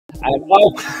And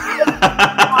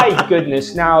my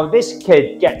goodness, now this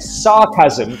kid gets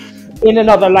sarcasm in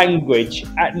another language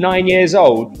at 9 years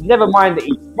old. Never mind that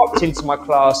he popped into my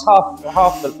class,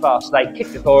 half the class late,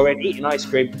 kicked the door in, eating ice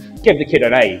cream, give the kid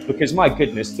an A, because my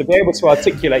goodness, to be able to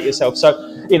articulate yourself. So,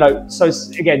 you know, so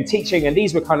again, teaching, and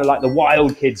these were kind of like the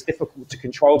wild kids, difficult to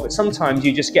control, but sometimes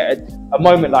you just get a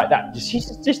moment like that,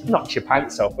 just knocks your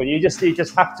pants off, and you just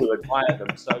have to admire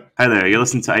them. So. Hi there, you're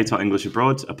listening to I Taught English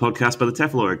Abroad, a podcast by the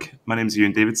TEFL Org. My name is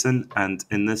Ewan Davidson, and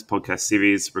in this podcast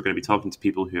series, we're going to be talking to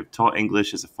people who have taught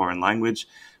English as a foreign language,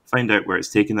 find out where it's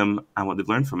taken them and what they've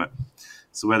learned from it.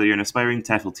 So whether you're an aspiring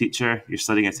TEFL teacher, you're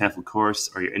studying a TEFL course,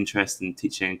 or you're interested in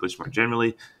teaching English more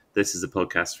generally, this is the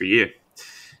podcast for you.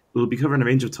 We'll be covering a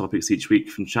range of topics each week,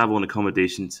 from travel and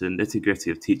accommodation to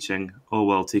nitty-gritty of teaching, all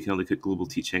while taking a look at global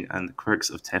teaching and the quirks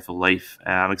of TEFL life.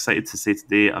 I'm excited to say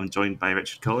today I'm joined by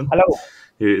Richard Cullen, Hello.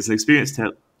 who is an experienced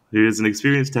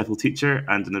TEFL teacher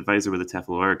and an advisor with the TEFL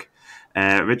Org.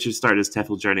 Richard started his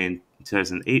TEFL journey in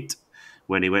 2008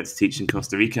 when he went to teach in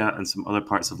Costa Rica and some other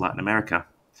parts of Latin America.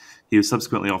 He was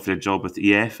subsequently offered a job with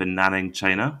EF in Nanning,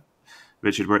 China.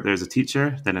 Richard worked there as a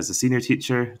teacher, then as a senior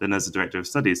teacher, then as a director of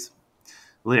studies.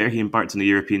 Later, he embarked on a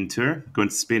European tour, going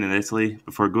to Spain and Italy,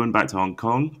 before going back to Hong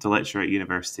Kong to lecture at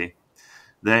university.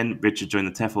 Then, Richard joined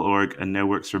the TEFL Org and now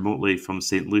works remotely from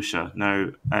St. Lucia.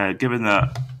 Now, given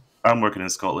that I'm working in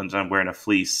Scotland and I'm wearing a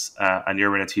fleece and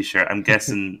you're wearing a t-shirt, I'm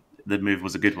guessing the move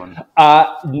was a good one.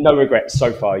 No regrets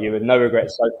so far, Ewan. No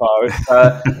regrets so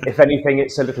far. If anything,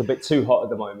 it's a little bit too hot at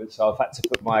the moment, so I've had to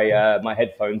put my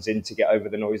headphones in to get over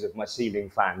the noise of my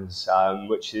ceiling fans,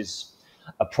 which is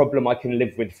a problem I can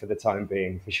live with for the time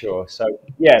being, for sure. So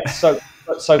yeah, so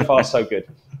far so good.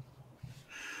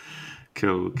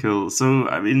 Cool. So,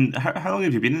 I mean, how long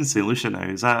have you been in St. Lucia now?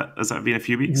 Has that been a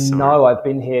few weeks? No, I've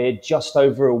been here just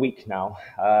over a week now.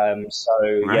 Right.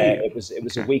 Yeah, it was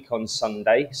okay. A week on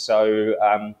Sunday. So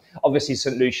obviously,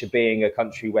 St. Lucia being a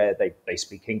country where they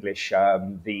speak English,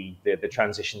 the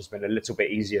transition's been a little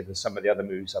bit easier than some of the other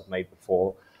moves I've made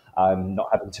before. Not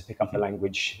having to pick up the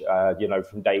language,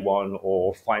 from day one,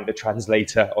 or find a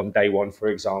translator on day one, for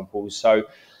example. So,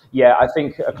 yeah, I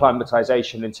think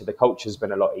acclimatization into the culture has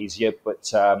been a lot easier,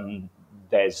 but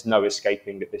there's no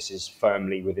escaping that this is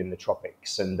firmly within the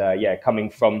tropics. And coming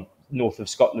from north of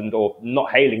Scotland, or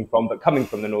not hailing from, but coming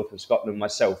from the north of Scotland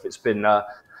myself, it's been a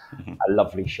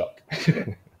lovely shock.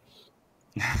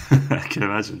 I can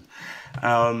imagine.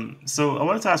 So I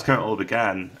wanted to ask how it all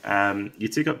began. You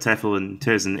took up TEFL in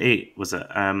 2008, was it?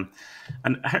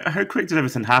 And how quick did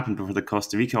everything happen before the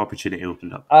Costa Rica opportunity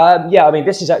opened up?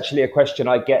 This is actually a question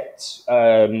I get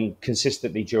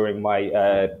consistently during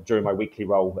my weekly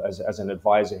role as an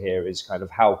advisor here, is kind of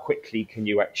how quickly can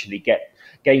you actually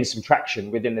gain some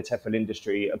traction within the TEFL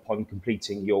industry upon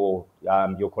completing your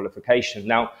qualification.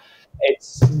 Now,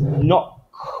 it's not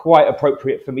quite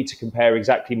appropriate for me to compare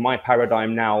exactly my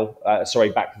paradigm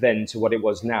back then to what it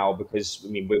was now, because I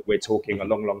mean we're talking a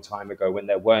long time ago when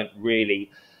there weren't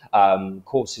really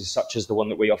courses such as the one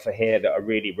that we offer here that are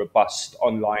really robust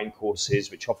online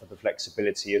courses which offer the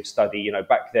flexibility of study. You know,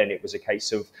 back then it was a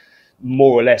case of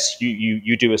more or less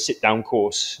you do a sit-down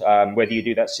course. Whether you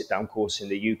do that sit-down course in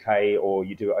the UK or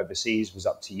you do it overseas was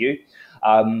up to you.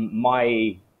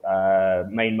 My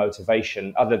main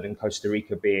motivation, other than Costa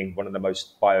Rica being one of the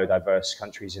most biodiverse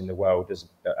countries in the world, as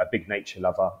a big nature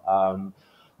lover,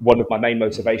 one of my main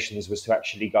motivations was to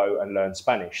actually go and learn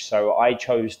Spanish. So I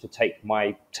chose to take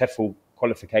my TEFL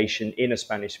qualification in a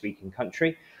Spanish-speaking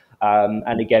country.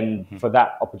 And again, for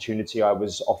that opportunity, I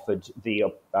was offered the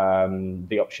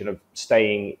option of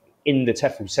staying in the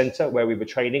TEFL center where we were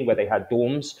training, where they had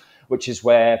dorms, which is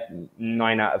where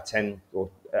 9 out of 10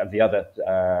 of the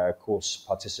other course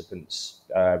participants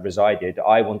resided.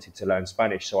 I wanted to learn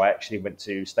Spanish, so I actually went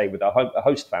to stay with a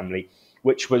host family,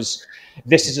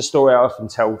 this is a story I often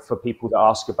tell for people that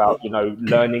ask about,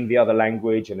 learning the other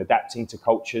language and adapting to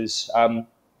cultures.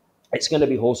 It's going to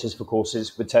be horses for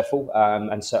courses with TEFL,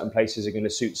 and certain places are going to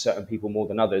suit certain people more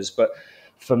than others. But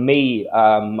for me,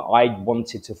 I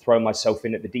wanted to throw myself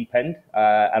in at the deep end,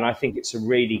 and I think it's a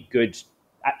really good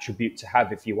attribute to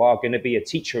have if you are going to be a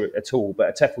teacher at all, but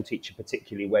a TEFL teacher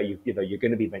particularly, where you're going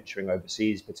to be venturing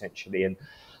overseas potentially, and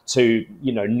to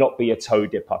not be a toe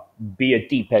dipper, be a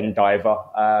deep end diver,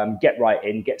 get right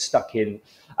in, get stuck in.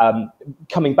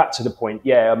 Coming back to the point,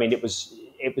 it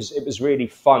was really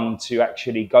fun to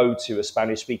actually go to a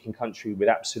Spanish-speaking country with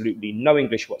absolutely no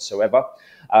English whatsoever,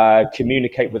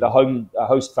 communicate with a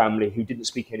host family who didn't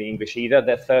speak any English either.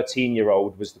 Their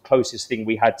 13-year-old was the closest thing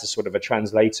we had to sort of a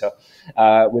translator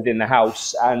within the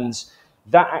house. And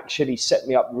that actually set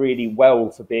me up really well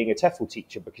for being a TEFL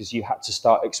teacher, because you had to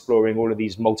start exploring all of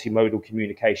these multimodal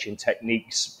communication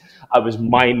techniques. I was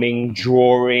miming,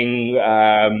 drawing,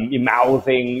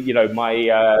 mouthing.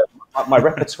 My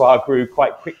repertoire grew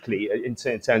quite quickly in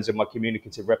terms of my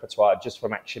communicative repertoire, just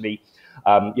from actually,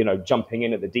 jumping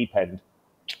in at the deep end.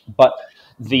 But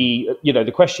the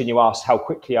question you asked, how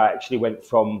quickly I actually went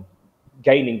from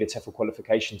gaining the TEFL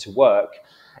qualification to work,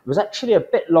 it was actually a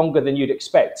bit longer than you'd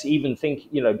expect. Even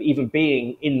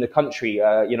being in the country,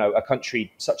 a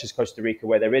country such as Costa Rica,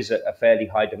 where there is a fairly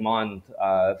high demand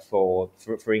for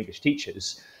English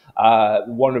teachers.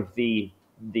 One of the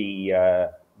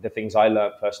things I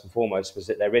learned first and foremost was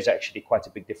that there is actually quite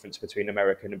a big difference between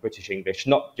American and British English,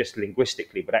 not just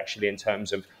linguistically, but actually in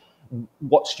terms of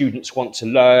what students want to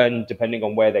learn, depending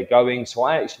on where they're going. So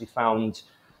I actually found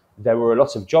there were a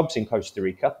lot of jobs in Costa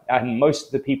Rica, and most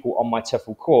of the people on my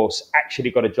TEFL course actually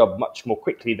got a job much more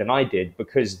quickly than I did,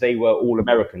 because they were all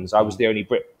Americans. I was the only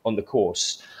Brit on the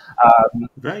course.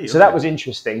 Right. So that was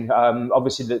interesting.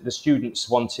 Obviously, the students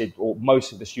wanted, or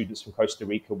most of the students from Costa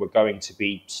Rica were going to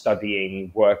be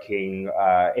studying, working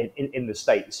in the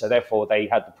States. So therefore, they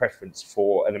had the preference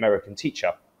for an American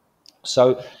teacher.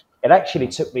 So it actually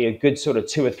took me a good sort of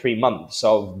 2 or 3 months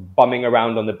of bumming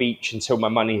around on the beach until my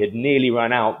money had nearly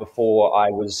run out before I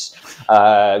was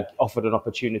offered an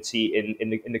opportunity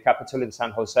in the capital, in San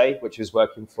Jose, which was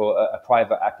working for a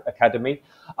private academy.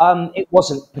 It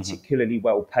wasn't particularly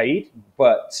well paid,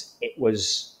 but it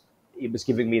was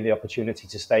giving me the opportunity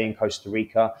to stay in Costa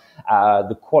Rica.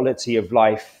 The quality of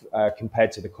life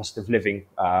compared to the cost of living,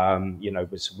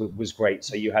 was great.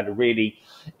 So you had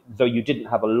though you didn't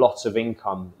have a lot of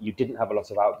income, you didn't have a lot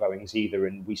of outgoings either,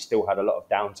 and we still had a lot of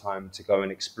downtime to go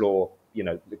and explore,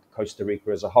 Costa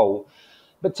Rica as a whole.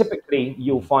 But typically,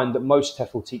 you'll find that most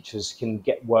TEFL teachers can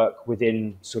get work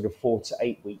within sort of 4 to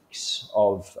 8 weeks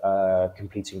of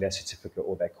completing their certificate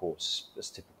or their course. That's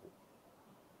typical.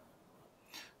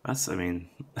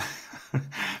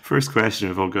 First question,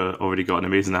 we've already got an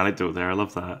amazing anecdote there. I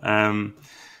love that.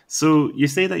 So you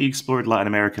say that you explored Latin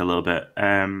America a little bit.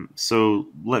 So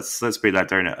let's break that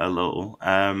down a little.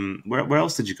 Where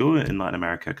else did you go in Latin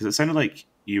America? Because it sounded like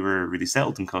you were really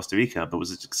settled in Costa Rica, but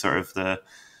was it sort of the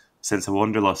sense of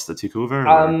wanderlust that took over?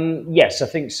 Yes, I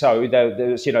think so.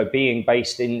 There's being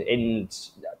based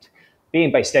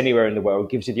anywhere in the world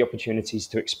gives you the opportunities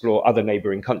to explore other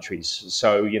neighboring countries.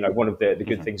 So, one of the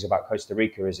good things about Costa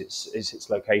Rica is its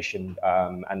location.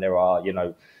 And there are,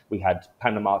 we had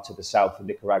Panama to the south and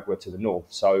Nicaragua to the north.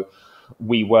 So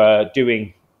we were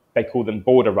doing, they call them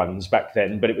border runs back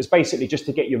then, but it was basically just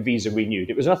to get your visa renewed.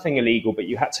 It was nothing illegal, but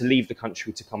you had to leave the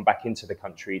country to come back into the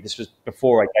country. This was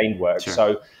before I gained work. Sure.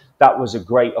 So that was a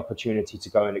great opportunity to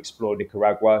go and explore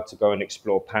Nicaragua, to go and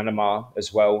explore Panama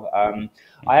as well.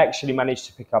 I actually managed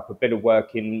to pick up a bit of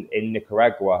work in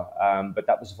Nicaragua, but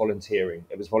that was volunteering.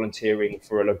 It was volunteering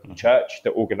for a local church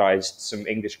that organized some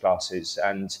English classes,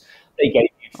 and they gave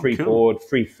you free board,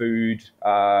 free food.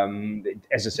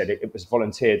 As I said, it was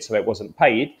volunteered, so it wasn't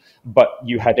paid, but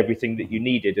you had everything that you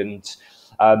needed. And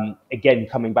again,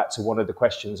 coming back to one of the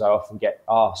questions I often get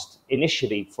asked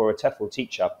initially for a TEFL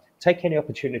teacher, take any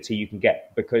opportunity you can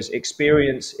get, because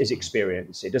experience is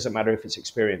experience. It doesn't matter if it's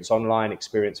experience online,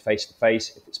 experience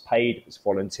face-to-face, if it's paid, if it's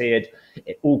volunteered,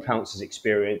 it all counts as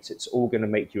experience. It's all going to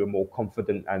make you a more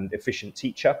confident and efficient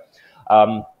teacher.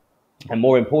 And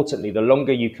more importantly, the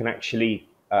longer you can actually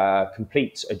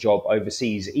complete a job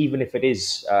overseas, even if it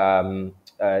is,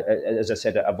 as I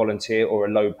said, a volunteer or a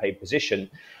low-paid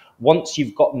position, once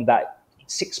you've gotten that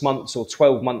 6 months or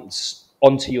 12 months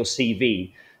onto your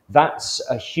CV, that's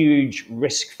a huge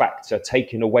risk factor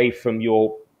taken away from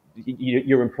your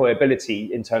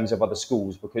employability in terms of other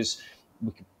schools, because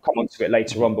we could come on to it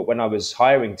later on. But when I was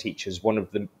hiring teachers, one of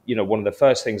the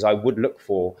first things I would look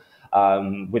for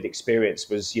with experience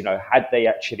was, had they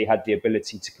actually had the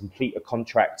ability to complete a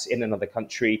contract in another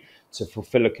country, to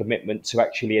fulfill a commitment, to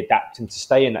actually adapt and to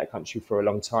stay in that country for a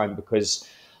long time. Because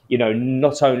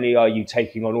not only are you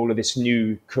taking on all of this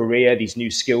new career, these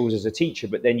new skills as a teacher,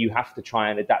 but then you have to try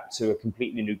and adapt to a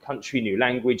completely new country, new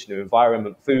language, new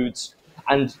environment, foods.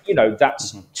 And,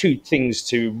 that's two things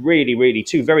two very,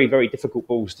 very difficult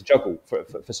balls to juggle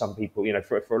for some people.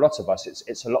 For a lot of us,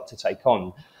 it's a lot to take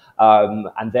on.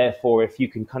 And therefore, if you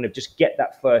can kind of just get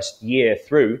that first year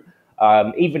through,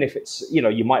 even if it's,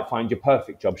 you might find your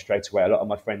perfect job straight away. A lot of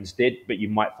my friends did, but you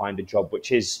might find a job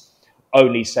which is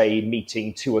only, say,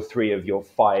 meeting 2 or 3 of your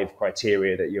 5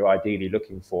 criteria that you're ideally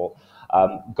looking for.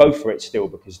 Go for it still,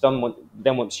 because then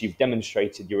once you've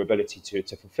demonstrated your ability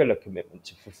to fulfill a commitment,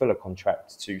 to fulfill a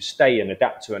contract, to stay and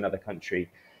adapt to another country,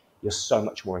 you're so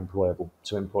much more employable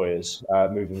to employers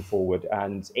moving forward.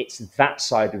 And it's that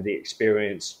side of the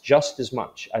experience just as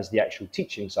much as the actual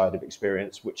teaching side of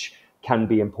experience, which can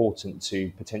be important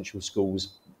to potential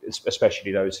schools,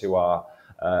 especially those who are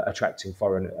attracting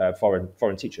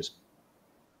foreign teachers.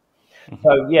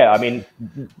 So yeah, I mean,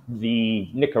 the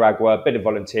Nicaragua, a bit of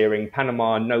volunteering,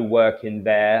 Panama, no work in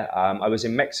there. I was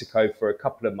in Mexico for a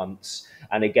couple of months,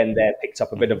 and again there picked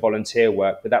up a bit of volunteer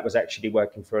work, but that was actually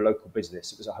working for a local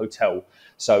business. It was a hotel,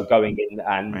 so going in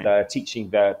and Right. teaching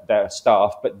their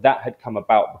staff. But that had come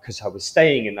about because I was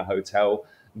staying in the hotel,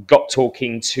 got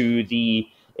talking to the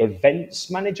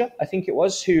events manager, I think it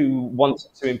was, who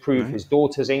wanted to improve Right. his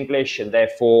daughter's English, and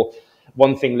therefore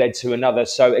one thing led to another.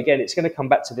 So again, it's going to come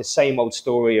back to the same old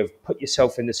story of put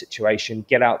yourself in the situation,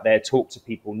 get out there, talk to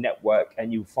people, network,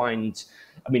 and you'll find,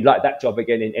 I mean, like that job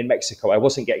again in Mexico, I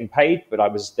wasn't getting paid, but I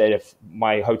was there.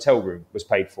 My hotel room was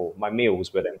paid for. My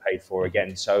meals were then paid for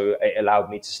again. So it allowed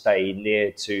me to stay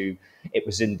near to, it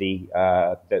was in the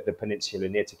peninsula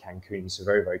near to Cancun. So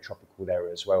very, very tropical there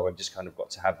as well. And just kind of got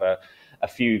to have a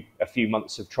few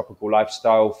months of tropical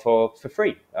lifestyle for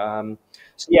free.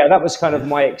 So yeah, that was kind of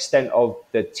my extent of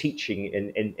the teaching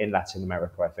in Latin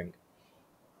America, I think.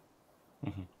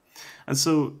 And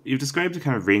so you've described a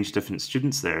kind of range of different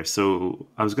students there. So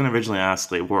I was going to originally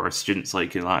ask, like, what are students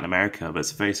like in Latin America? But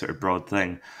it's a very sort of broad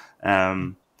thing.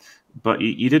 Um, but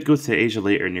you did go to Asia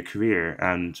later in your career,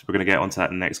 and we're going to get onto that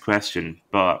in the next question.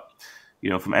 But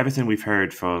from everything we've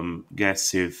heard from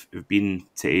guests who've been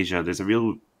to Asia, there's a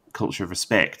real culture of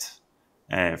respect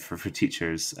for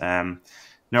teachers.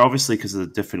 Now, obviously, because of the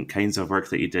different kinds of work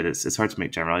that you did, it's hard to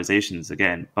make generalizations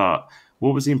again. But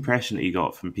what was the impression that you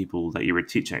got from people that you were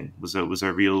teaching? Was there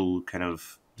a real kind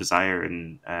of desire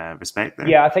and respect there?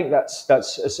 Yeah, I think that's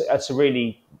a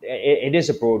really, it is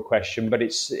a broad question, but I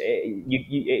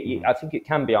think it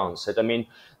can be answered. I mean,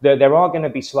 there are going to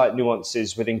be slight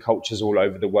nuances within cultures all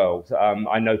over the world.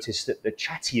 I noticed that the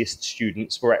chattiest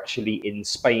students were actually in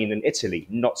Spain and Italy,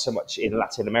 not so much in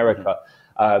Latin America.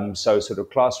 So sort of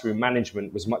classroom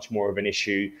management was much more of an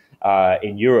issue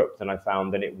in Europe than I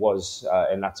found than it was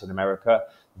in Latin America.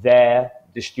 There,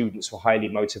 the students were highly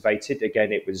motivated.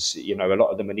 Again, it was, a lot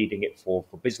of them are needing it for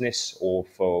business or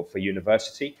for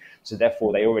university. So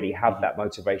therefore, they already have that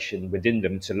motivation within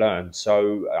them to learn.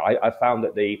 So I found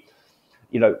that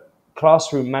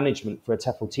classroom management for a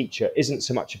TEFL teacher isn't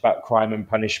so much about crime and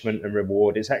punishment and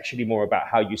reward. It's actually more about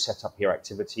how you set up your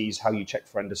activities, how you check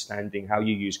for understanding, how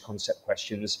you use concept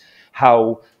questions,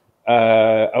 how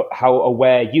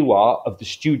aware you are of the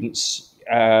students'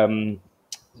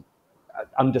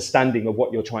 understanding of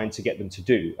what you're trying to get them to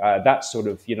do. That's sort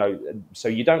of, so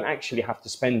you don't actually have to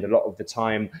spend a lot of the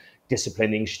time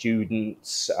disciplining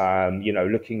students,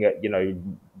 looking at,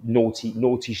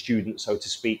 naughty students, so to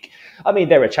speak. I mean,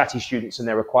 there are chatty students and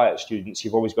there are quiet students.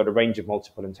 You've always got a range of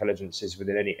multiple intelligences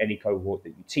within any cohort that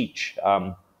you teach.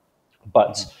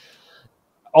 But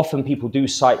often people do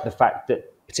cite the fact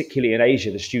that, particularly in Asia,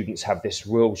 the students have this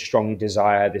real strong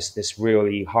desire, this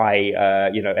really high,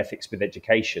 ethics with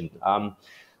education.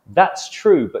 That's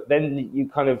true, but then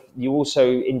you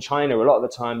also, in China, a lot of the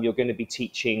time you're going to be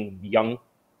teaching young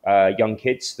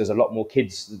kids. There's a lot more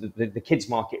kids. The kids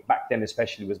market back then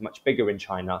especially was much bigger in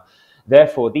China.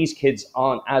 Therefore, these kids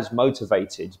aren't as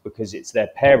motivated because it's their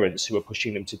parents who are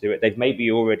pushing them to do it. They've maybe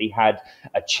already had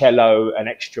a cello, an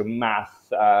extra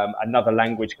math, another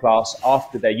language class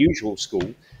after their usual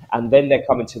school, and then they're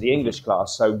coming to the English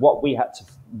class. So what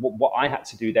I had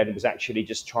to do then was actually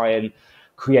just try and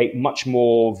create much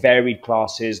more varied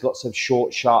classes, lots of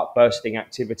short, sharp, bursting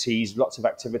activities, lots of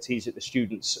activities that the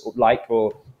students like,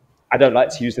 or I don't like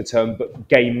to use the term, but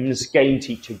games, game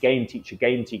teacher, game teacher,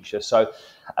 game teacher. So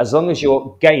as long as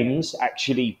your games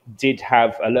actually did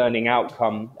have a learning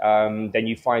outcome, then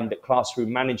you find that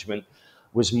classroom management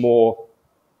was more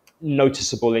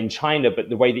noticeable in China, but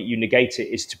the way that you negate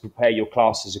it is to prepare your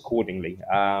classes accordingly.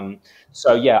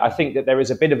 So yeah, I think that there is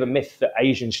a bit of a myth that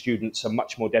Asian students are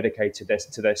much more dedicated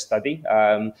to their study.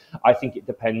 I think it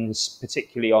depends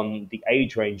particularly on the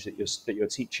age range that you're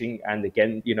teaching, and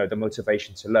again, the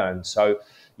motivation to learn. So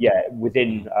yeah,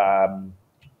 within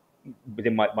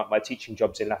my teaching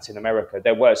jobs in Latin America,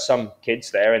 there were some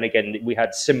kids there, and again, we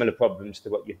had similar problems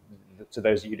to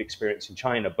those that you'd experience in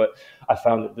China. But I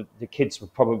found that the kids were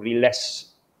probably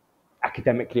less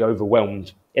academically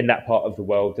overwhelmed in that part of the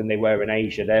world than they were in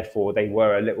Asia. Therefore, they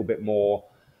were a little bit more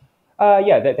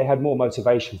Yeah, they had more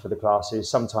motivation for the classes.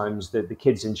 Sometimes the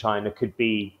kids in China could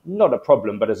be not a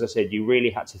problem, but as I said, you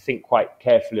really had to think quite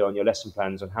carefully on your lesson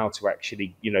plans on how to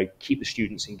actually, keep the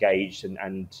students engaged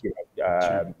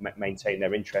Sure. maintain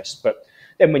their interest. But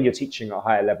then when you're teaching at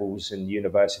higher levels and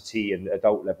university and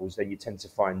adult levels, then you tend to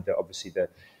find that obviously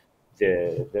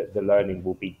the learning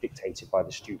will be dictated by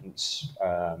the students,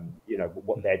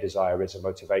 what their desire is and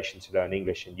motivation to learn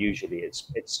English. And usually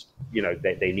it's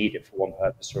they need it for one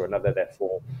purpose or another.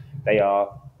 Therefore, they are.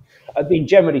 I mean,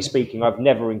 generally speaking, I've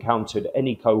never encountered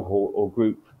any cohort or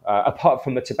group, apart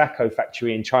from a tobacco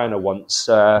factory in China once,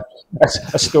 a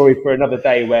story for another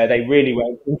day, where they really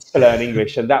went to learn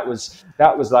English, and that was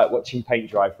like watching paint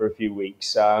dry for a few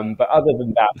weeks. But other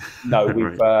than that, no,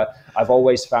 Right. I've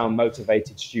always found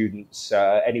motivated students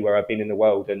anywhere I've been in the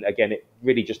world, and again, it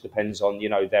really just depends on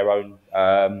their own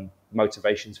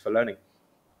motivations for learning.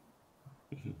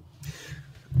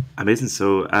 Amazing.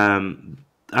 So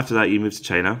after that, you moved to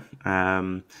China.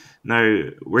 Now,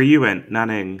 where you went,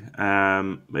 Nanning,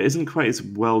 it isn't quite as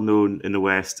well known in the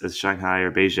West as Shanghai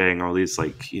or Beijing or all these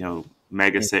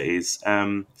mega cities.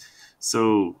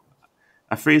 So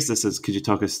I phrase this as, could you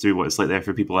talk us through what it's like there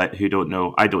for people who don't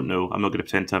know? I don't know. I'm not going to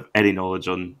pretend to have any knowledge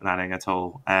on Nanning at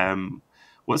all.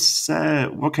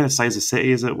 What kind of size of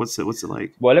city is it? What's it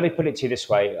like? Well, let me put it to you this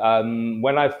way.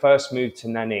 When I first moved to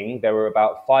Nanning, there were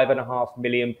about 5.5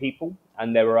 million people,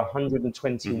 and there were Hmm.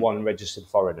 121 registered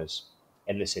foreigners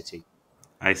in the city.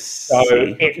 I So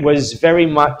see. it Okay. was very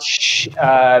much,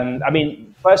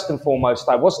 first and foremost,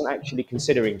 I wasn't actually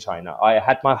considering China. I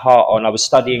had my heart on, I was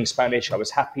studying Spanish, I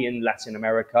was happy in Latin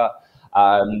America.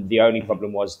 The only Hmm.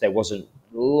 problem was there wasn't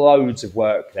loads of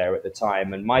work there at the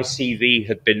time. And my CV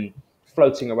had been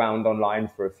floating around online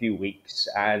for a few weeks.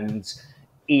 And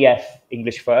EF,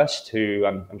 English First, who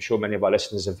I'm sure many of our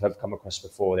listeners have come across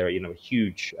before. They're a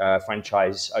huge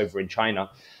franchise over in China.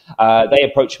 They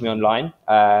approached me online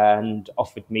and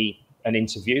offered me an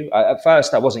interview. At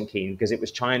first, I wasn't keen because it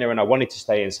was China and I wanted to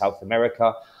stay in South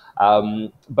America.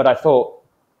 But I thought,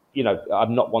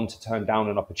 I'm not one to turn down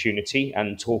an opportunity,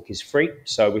 and talk is free.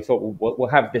 So we thought we'll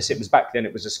have this. It was back then.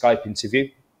 It was a Skype interview,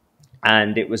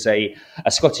 and it was a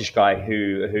Scottish guy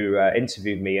who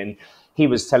interviewed me, and he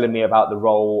was telling me about the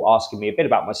role, asking me a bit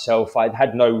about myself. I'd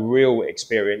had no real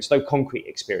experience, no concrete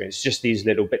experience, just these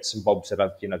little bits and bobs that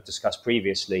I've discussed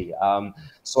previously.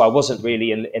 So I wasn't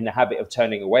really in the habit of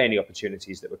turning away any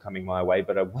opportunities that were coming my way,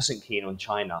 but I wasn't keen on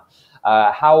China.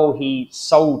 How he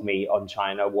sold me on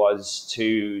China was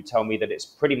to tell me that it's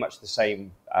pretty much the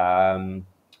same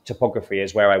topography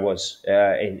as where I was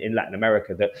in Latin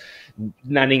America. That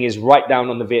Nanning is right down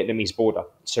on the Vietnamese border,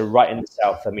 so right in the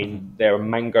south. I Hmm. mean, there are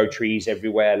mango trees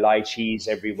everywhere, lychees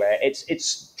everywhere.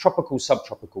 It's tropical,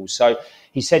 subtropical. So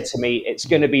he said to me, "It's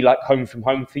going to be like home from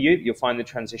home for you. You'll find the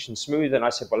transition smooth." And I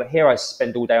said, "Well, here I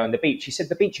spend all day on the beach." He said,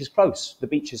 "The beach is close. The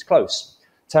beach is close."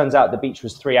 Turns out the beach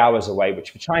was 3 hours away,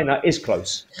 which for China is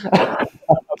close.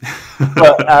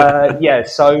 But yeah,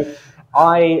 so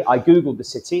I googled the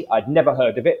city. I'd never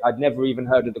heard of it. I'd never even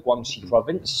heard of the Guangxi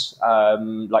province.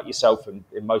 Like yourself and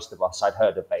most of us, I'd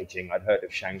heard of Beijing. I'd heard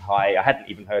of Shanghai. I hadn't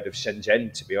even heard of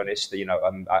Shenzhen, to be honest.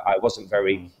 I wasn't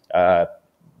very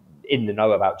in the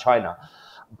know about China.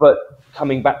 But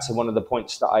coming back to one of the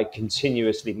points that I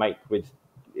continuously make with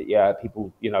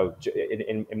people,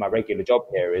 in my regular job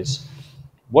here is,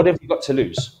 what have you got to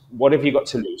lose? What have you got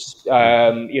to lose?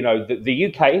 The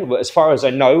UK, as far as I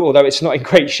know, although it's not in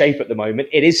great shape at the moment,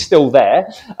 it is still there,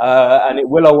 and it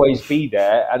will always be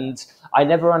there. And I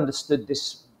never understood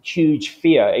this huge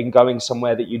fear in going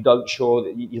somewhere that you don't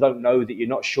know, that you're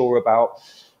not sure about.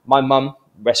 My mum,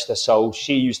 rest her soul,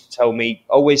 she used to tell me,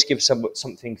 always give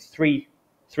something 3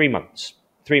 months.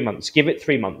 3 months. Give it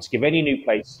 3 months. Give any new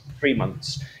place 3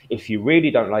 months. If you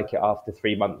really don't like it after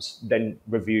 3 months, then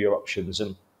review your options.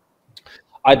 And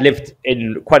I'd lived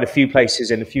in quite a few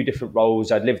places in a few different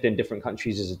roles. I'd lived in different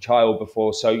countries as a child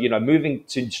before. So, moving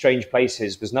to strange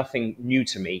places was nothing new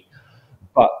to me.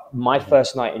 But my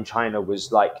first night in China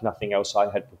was like nothing else I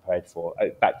had prepared for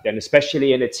back then,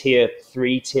 especially in a tier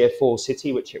 3, tier 4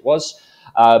 city, which it was.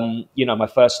 My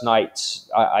first night,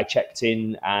 I checked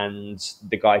in, and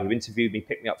the guy who interviewed me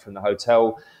picked me up from the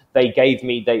hotel. They paid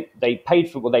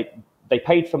for, they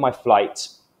paid for my flight.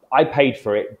 I paid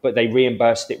for it, but they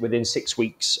reimbursed it within 6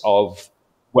 weeks of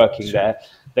working Sure. there.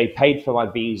 They paid for my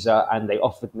visa, and they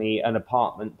offered me an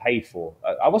apartment paid for.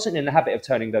 I wasn't in the habit of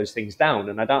turning those things down,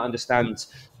 and I don't understand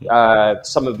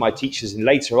some of my teachers and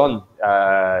later on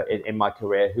in my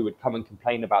career who would come and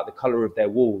complain about the color of their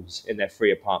walls in their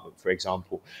free apartment, for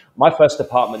example. My first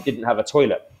apartment didn't have a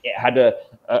toilet. It had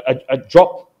a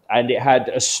drop and it had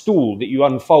a stool that you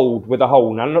unfold with a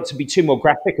hole. Now, not to be too more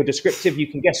graphic or descriptive, you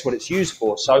can guess what it's used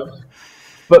for. So,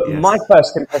 but my Yes.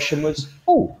 first impression was,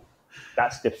 oh,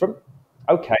 that's different.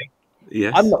 Okay. I'm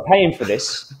Yes. not paying for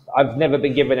this. I've never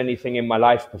been given anything in my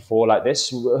life before like this.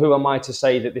 Who am I to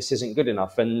say that this isn't good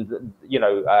enough? And,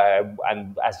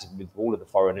 and as with all of the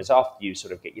foreigners, after you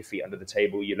sort of get your feet under the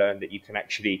table, you learn that you can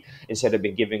actually, instead of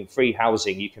being given free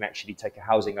housing, you can actually take a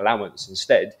housing allowance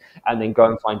instead, and then go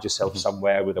and find yourself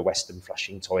somewhere with a Western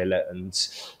flushing toilet and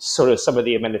sort of some of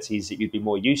the amenities that you'd be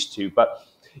more used to. But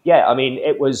yeah, I mean,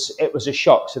 it was a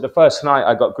shock. So the first night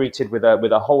I got greeted with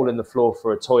a hole in the floor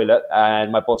for a toilet, and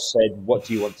my boss said, "What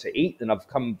do you want to eat?" And I've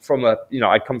come from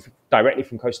directly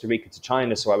from Costa Rica to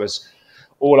China, so I was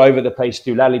all over the place,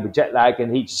 doolally with jet lag,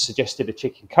 and he just suggested a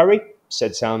chicken curry.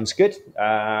 Said, "Sounds good."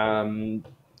 20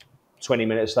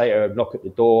 minutes later, a knock at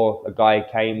the door. A guy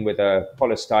came with a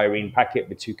polystyrene packet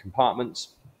with 2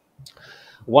 compartments.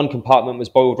 One compartment was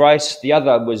boiled rice, the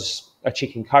other was a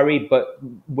chicken curry, but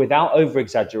without over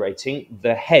exaggerating,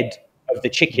 the head of the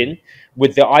chicken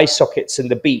with the eye sockets and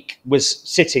the beak was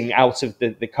sitting out of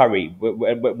the curry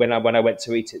when I went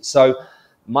to eat it. So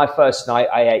my first night,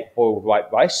 I ate boiled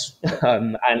white rice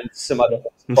and some other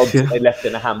bobs that Yeah. they left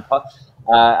in a hamper.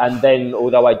 And then,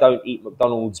 although I don't eat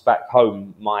McDonald's back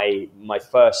home, my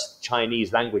first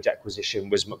Chinese language acquisition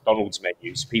was McDonald's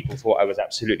menus. People thought I was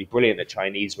absolutely brilliant at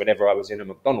Chinese whenever I was in a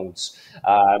McDonald's.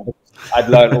 I'd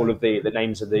learned all of the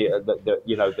names of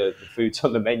the foods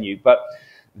on the menu, but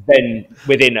then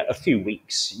within a few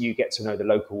weeks, you get to know the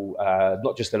local,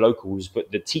 not just the locals,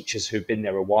 but the teachers who've been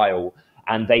there a while.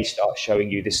 And they start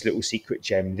showing you this little secret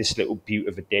gem, this little beaut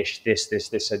of a dish, this,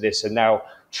 and this. And now,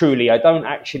 truly, I don't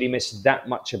actually miss that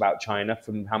much about China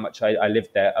from how much I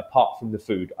lived there, apart from the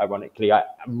food. Ironically, I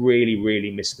really, really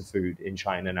miss the food in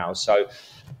China now. So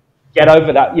get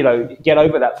over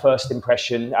that first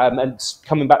impression. And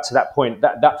coming back to that point,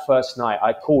 that first night,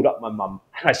 I called up my mum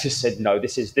and I just said, no,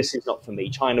 this is not for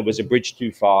me. China was a bridge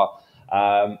too far.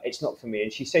 It's not for me.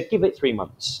 And she said, give it 3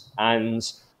 months.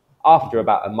 And after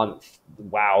about a month,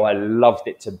 wow, I loved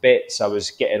it to bits. I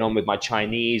was getting on with my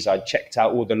Chinese. I checked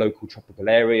out all the local tropical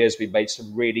areas. We made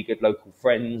some really good local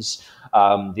friends.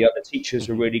 The other teachers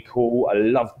were really cool. I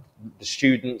loved the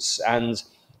students, and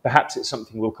perhaps it's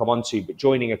something we'll come on to, but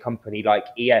joining a company like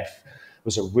EF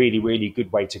was a really, really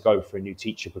good way to go for a new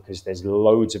teacher, because there's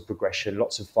loads of progression,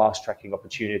 lots of fast tracking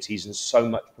opportunities, and so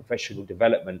much professional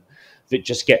development that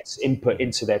just gets input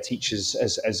into their teachers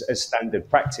as standard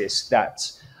practice,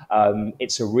 that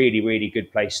it's a really, really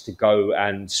good place to go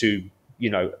and to,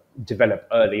 develop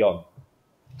early on.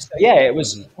 So yeah, it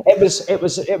was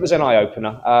an eye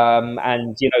opener,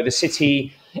 and the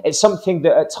city. It's something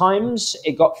that at times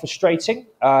it got frustrating,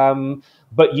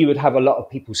 but you would have a lot of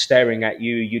people staring at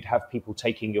you. You'd have people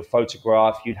taking your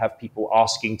photograph. You'd have people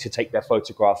asking to take their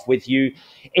photograph with you.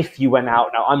 If you went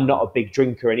out, now I'm not a big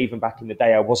drinker, and even back in the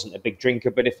day, I wasn't a big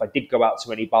drinker. But if I did go out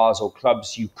to any bars or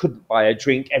clubs, you couldn't buy a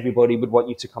drink. Everybody would want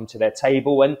you to come to their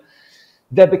table, and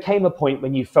there became a point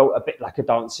when you felt a bit like a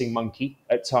dancing monkey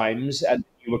at times, and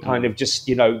you were kind of just,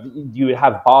 you would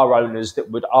have bar owners that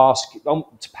would ask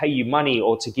to pay you money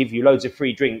or to give you loads of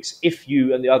free drinks if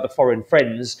you and the other foreign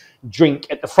friends drink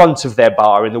at the front of their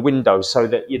bar in the window, so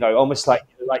that, almost like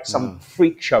some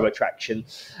freak show attraction.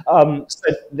 So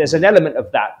there's an element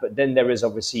of that, but then there is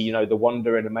obviously, the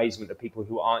wonder and amazement of people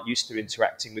who aren't used to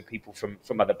interacting with people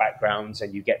from other backgrounds,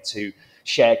 and you get to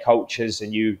share cultures,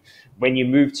 and when you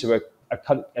move to a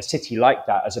city like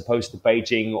that, as opposed to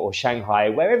Beijing or Shanghai,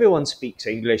 where everyone speaks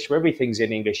English, where everything's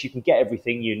in English, you can get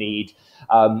everything you need.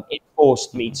 It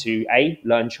forced me to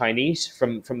learn Chinese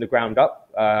from the ground up,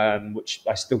 which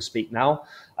I still speak now.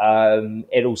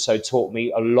 It also taught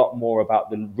me a lot more about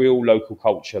the real local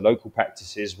culture, local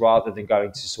practices, rather than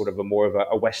going to sort of a more of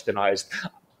a westernized.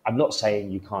 I'm not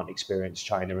saying you can't experience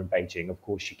China and Beijing. Of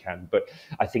course you can. But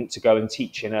I think to go and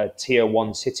teach in a tier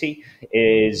 1 city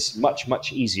is much,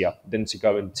 much easier than to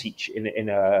go and teach in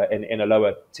a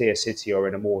lower tier city, or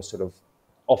in a more sort of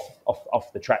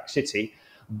off the track city.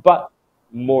 But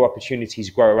more opportunities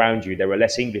grow around you. There are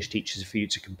less English teachers for you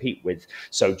to compete with.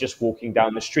 So just walking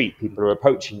down the street, people are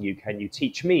approaching you. Can you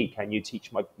teach me? Can you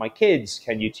teach my kids?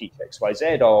 Can you teach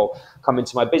XYZ? Or come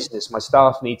into my business. My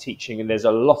staff need teaching. And there's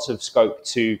a lot of scope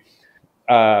to,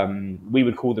 we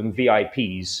would call them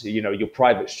VIPs, your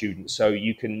private students. So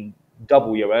you can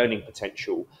double your earning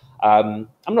potential. I'm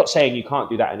not saying you can't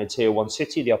do that in a tier 1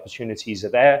 city. The opportunities are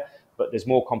there, but there's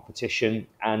more competition.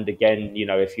 And again,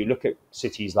 if you look at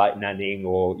cities like Nanning,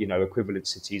 or, equivalent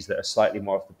cities that are slightly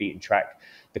more off the beaten track,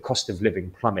 the cost of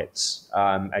living plummets.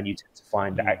 And you tend to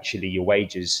find that actually your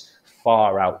wages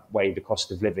far outweigh the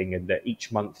cost of living, and that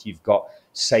each month you've got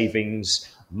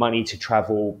savings, money to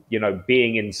travel. You know,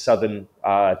 being in southern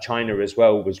China as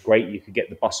well was great. You could get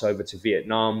the bus over to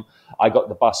Vietnam. I got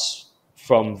the bus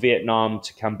from Vietnam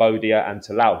to Cambodia and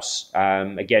to Laos.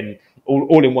 Again,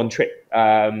 all in one trip.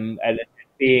 And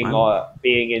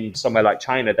being in somewhere like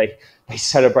China, they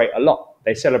celebrate a lot.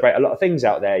 They celebrate a lot of things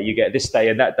out there. You get this day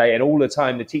and that day, and all the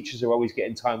time the teachers are always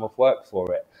getting time off work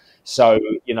for it. So,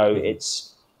 you know,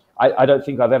 I don't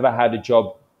think I've ever had a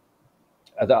job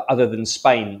other than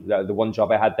Spain, the one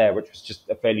job I had there, which was just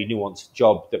a fairly nuanced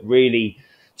job that really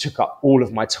took up all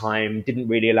of my time, didn't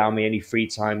really allow me any free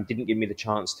time, didn't give me the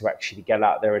chance to actually get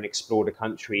out there and explore the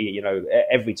country. You know,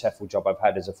 every TEFL job I've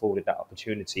had has afforded that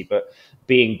opportunity, but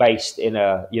being based in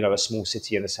a small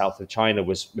city in the south of China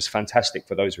was fantastic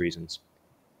for those reasons.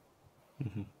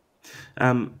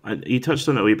 You touched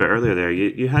on it a wee bit earlier there.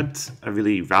 You had a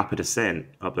really rapid ascent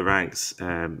up the ranks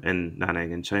in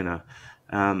Nanning in China.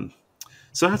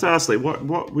 So I have to ask, like,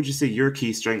 what would you say your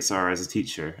key strengths are as a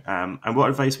teacher? And what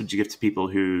advice would you give to people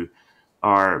who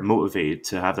are motivated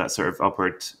to have that sort of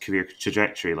upward career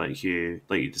trajectory like you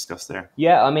discussed there?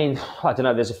 Yeah, I mean, I don't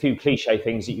know, there's a few cliche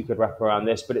things that you could wrap around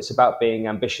this, but it's about being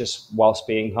ambitious whilst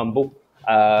being humble.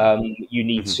 You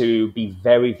need to be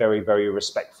very, very, very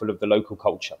respectful of the local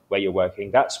culture where you're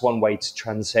working. That's one way to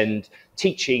transcend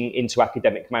teaching into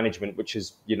academic management, which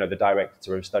is, you know, the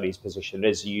director of studies position.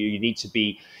 Is you need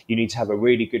to have a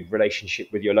really good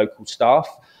relationship with your local staff.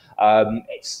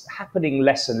 It's happening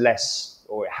less and less,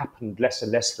 or it happened less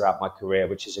and less throughout my career,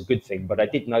 which is a good thing. But I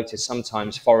did notice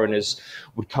sometimes foreigners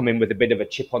would come in with a bit of a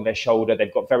chip on their shoulder.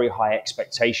 They've got very high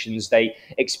expectations. They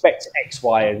expect X,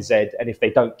 Y, and Z, and if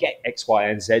they don't get X, Y,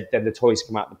 and Z, then the toys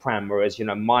come out the pram. Whereas, you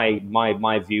know,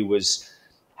 my view was,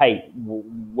 hey,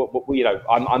 you know,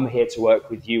 I'm here to work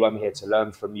with you. I'm here to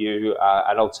learn from you,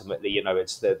 and ultimately, you know,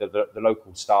 it's the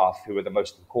local staff who are the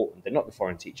most important. They're not the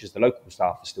foreign teachers. The local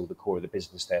staff are still the core of the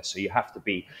business there. So you have to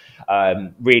be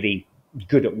really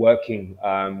good at working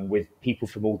with people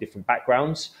from all different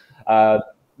backgrounds.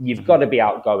 You've got to be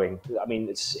outgoing. I mean,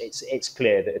 it's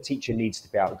clear that a teacher needs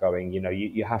to be outgoing. You know,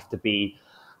 you have to be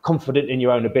confident in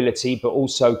your own ability, but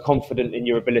also confident in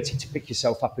your ability to pick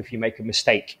yourself up if you make a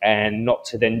mistake and not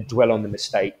to then dwell on the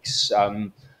mistakes.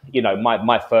 You know,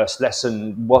 my first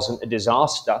lesson wasn't a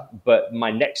disaster, but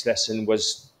my next lesson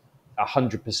was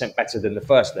 100% better than the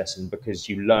first lesson, because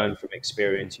you learn from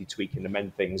experience, you tweak and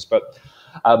amend things. But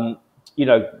you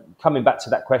know, coming back to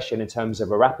that question in terms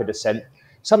of a rapid ascent,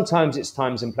 sometimes it's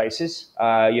times and places.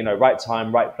 You know, right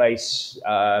time, right place,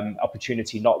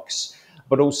 opportunity knocks.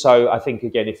 But also, I think,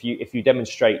 again, if you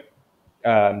demonstrate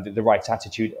the right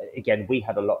attitude, again, we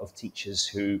had a lot of teachers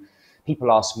who people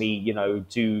ask me, you know,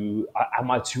 am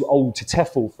I too old to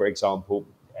TEFL, for example?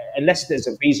 Unless there's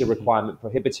a visa requirement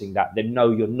prohibiting that, then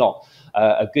no, you're not.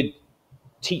 A good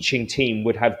teaching team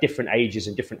would have different ages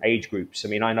and different age groups. I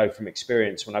mean, I know from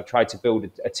experience when I've tried to build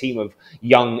a team of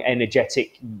young,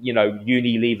 energetic, you know,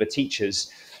 uni leaver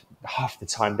teachers, half the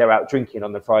time they're out drinking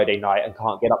on the Friday night and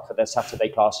can't get up for their Saturday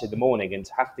class in the morning. And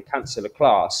to have to cancel a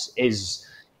class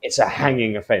it's a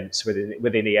hanging offence within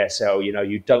ESL. You know,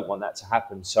 you don't want that to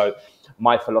happen. So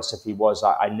my philosophy was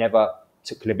I never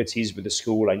took liberties with the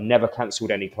school. I never cancelled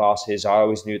any classes. I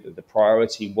always knew that the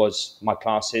priority was my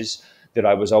classes, that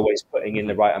I was always putting in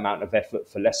the right amount of effort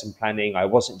for lesson planning. I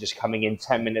wasn't just coming in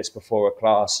 10 minutes before a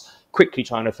class, quickly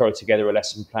trying to throw together a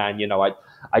lesson plan. You know,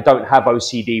 I don't have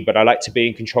OCD, but I like to be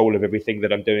in control of everything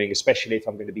that I'm doing, especially if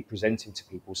I'm going to be presenting to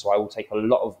people. So I will take a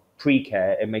lot of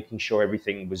pre-care in making sure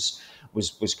everything was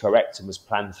correct and was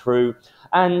planned through.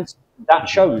 And that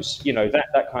shows, you know,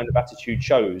 that kind of attitude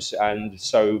shows. And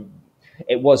so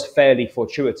it was fairly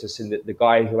fortuitous in that the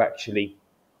guy who actually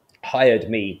hired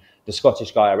me, the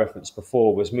Scottish guy I referenced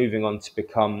before, was moving on to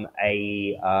become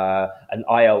an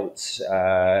IELTS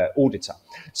auditor.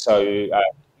 So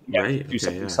do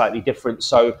something slightly different.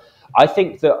 So I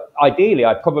think that ideally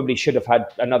I probably should have had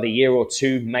another year or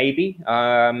two maybe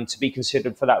to be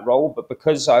considered for that role. But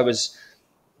because I was,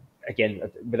 again,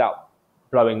 without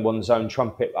blowing one's own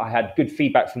trumpet, I had good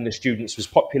feedback from the students, was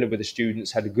popular with the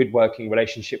students, had a good working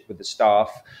relationship with the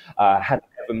staff, hadn't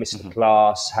ever missed a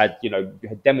class, had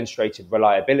demonstrated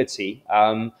reliability.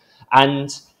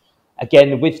 And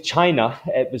again, with China,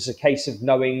 it was a case of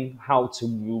knowing how to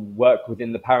work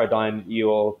within the paradigm that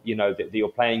you're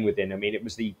playing within. I mean, it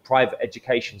was the private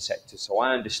education sector, so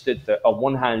I understood that on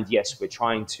one hand, yes, we're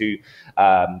trying to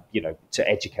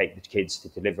educate the kids to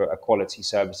deliver a quality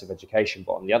service of education,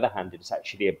 but on the other hand, it's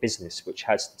actually a business which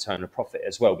has to turn a profit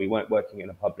as well. We weren't working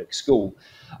in a public school,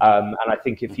 and I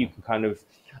think if you can kind of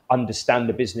understand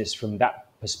the business from that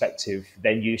perspective,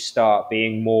 then you start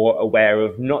being more aware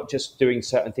of not just doing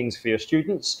certain things for your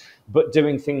students, but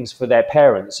doing things for their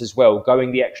parents as well,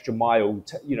 going the extra mile,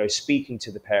 speaking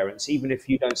to the parents, even if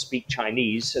you don't speak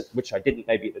Chinese, which I didn't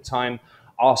maybe at the time,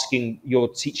 asking your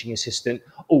teaching assistant,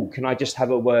 oh, can I just have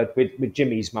a word with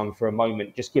Jimmy's mum for a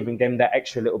moment, just giving them that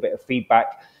extra little bit of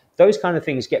feedback. Those kind of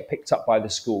things get picked up by the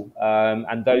school.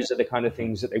 And those are the kind of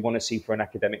things that they want to see for an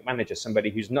academic manager, somebody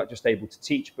who's not just able to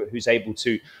teach, but who's able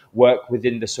to work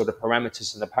within the sort of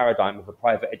parameters and the paradigm of a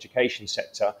private education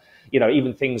sector.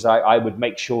 Even things I would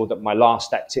make sure that my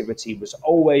last activity was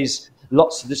always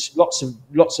lots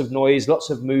of noise, lots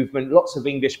of movement, lots of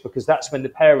English, because that's when the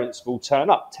parents will turn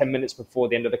up 10 minutes before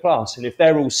the end of the class. And if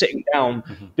they're all sitting down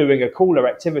doing a cooler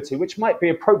activity, which might be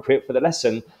appropriate for the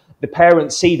lesson, the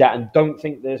parents see that and don't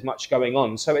think there's much going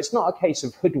on. So it's not a case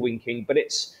of hoodwinking, but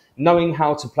it's knowing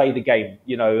how to play the game,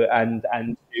 and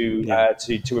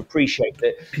to appreciate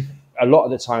that. A lot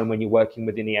of the time when you're working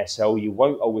within ESL, you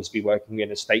won't always be working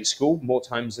in a state school. More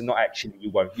times than not, actually, you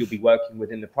won't. You'll be working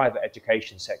within the private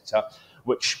education sector,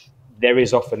 which there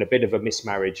is often a bit of a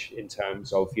mismarriage in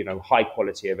terms of, high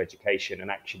quality of education and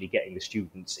actually getting the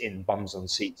students in bums on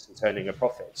seats and turning a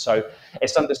profit. So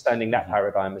it's understanding that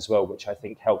paradigm as well, which I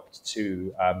think helped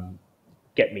to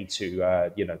get me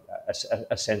to,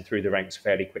 ascend through the ranks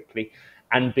fairly quickly.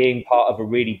 And being part of a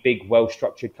really big,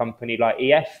 well-structured company like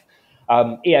EF.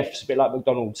 EF's a bit like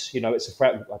McDonald's, it's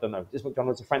I don't know, is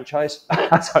McDonald's a franchise?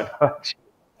 I don't know, actually.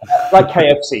 Like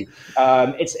KFC.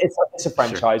 It's a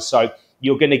franchise, sure. So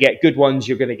you're going to get good ones,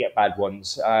 you're going to get bad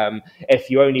ones. If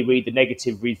you only read the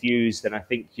negative reviews, then I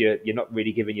think you're not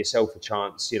really giving yourself a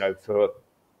chance,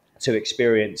 to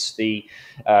experience the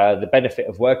benefit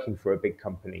of working for a big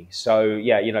company. So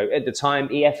at the time,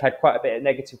 EF had quite a bit of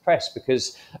negative press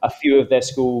because a few of their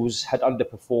schools had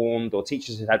underperformed, or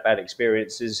teachers had bad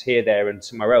experiences here, there, and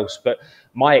somewhere else. But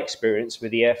my experience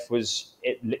with EF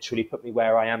it literally put me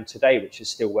where I am today, which is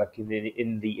still working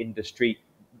in the industry,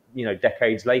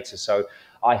 decades later. So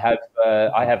I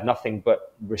have nothing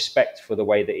but respect for the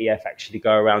way that EF actually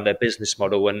go around their business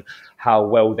model and how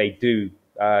well they do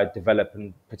develop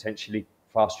and potentially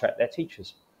fast track their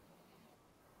teachers.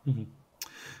 Mm-hmm.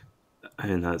 I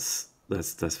mean, that's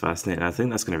fascinating. I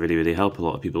think that's going to really, really help a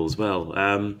lot of people as well.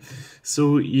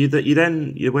 So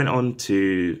you went on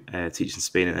to teach in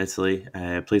Spain and Italy,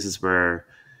 places where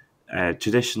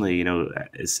traditionally,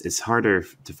 it's harder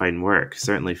to find work.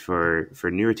 Certainly for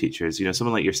newer teachers,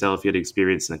 someone like yourself, you had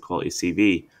experience in a quality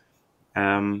CV.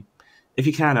 If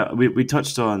you can, we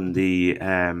touched on the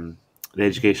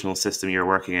educational system you're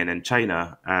working in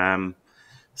China.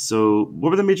 So what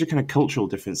were the major kind of cultural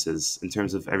differences in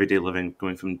terms of everyday living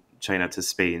going from China to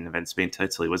Spain and then Spain to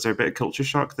Italy? Was there a bit of culture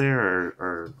shock there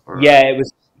or yeah, it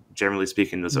was. Generally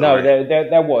speaking,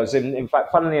 there was. In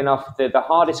fact, funnily enough, the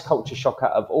hardest culture shock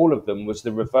out of all of them was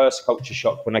the reverse culture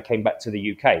shock when I came back to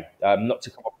the UK. Not to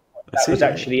come up. That was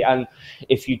actually, and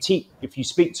if you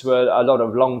speak to a lot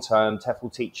of long-term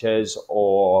TEFL teachers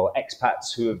or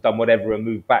expats who have done whatever and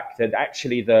moved back, then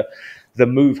actually the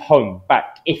move home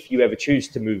back, if you ever choose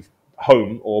to move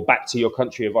home or back to your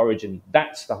country of origin,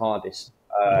 that's the hardest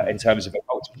in terms of a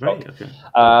culture shock.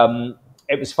 Okay.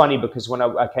 It was funny because when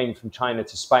I came from China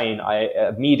to Spain, I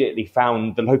immediately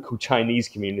found the local Chinese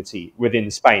community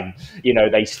within Spain.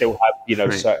 They still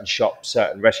have, certain shops,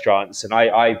 certain restaurants. And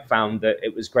I found that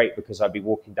it was great because I'd be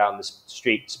walking down the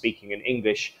street speaking in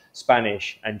English,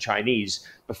 Spanish and Chinese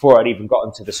before I'd even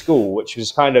gotten to the school, which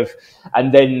was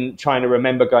and then trying to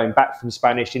remember going back from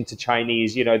Spanish into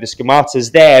Chinese, the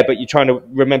schemata's there, but you're trying to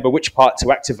remember which part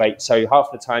to activate. So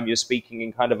half the time you're speaking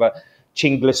in kind of a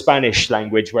Chingla Spanish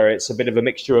language where it's a bit of a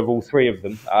mixture of all three of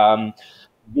them.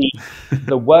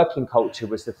 The working culture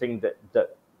was the thing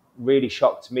that really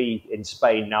shocked me in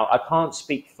Spain. Now, I can't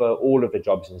speak for all of the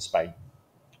jobs in Spain,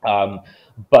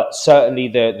 but certainly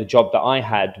the job that I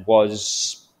had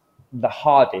was the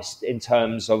hardest in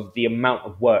terms of the amount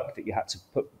of work that you had to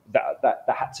put that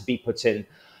had to be put in.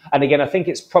 And again, I think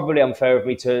it's probably unfair of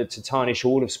me to tarnish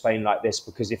all of Spain like this,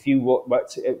 because if you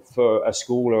worked for a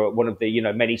school or one of the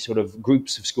many sort of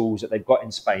groups of schools that they've got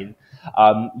in Spain,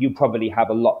 you probably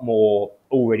have a lot more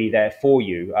already there for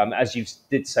you. As you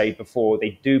did say before,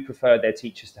 they do prefer their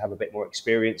teachers to have a bit more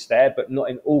experience there, but not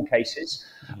in all cases.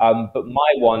 But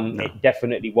my one, it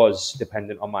definitely was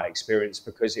dependent on my experience,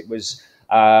 because it was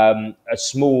a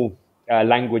small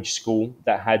language school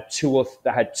that had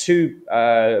two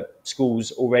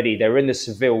schools already. They were in the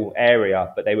Seville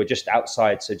area, but they were just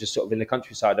outside, so just sort of in the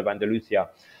countryside of Andalusia.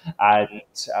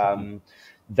 And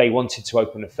they wanted to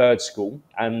open a third school,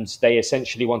 and they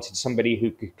essentially wanted somebody who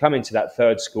could come into that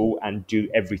third school and do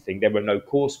everything. There were no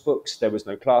course books, there was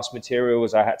no class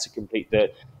materials. I had to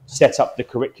set up the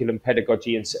curriculum,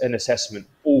 pedagogy, and assessment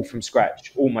all from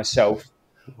scratch, all myself,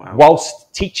 Wow.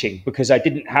 whilst teaching, because I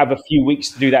didn't have a few weeks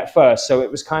to do that first. So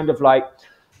it was kind of like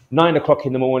 9 o'clock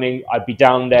in the morning, I'd be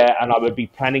down there and I would be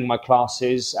planning my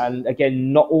classes. And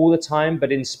again, not all the time,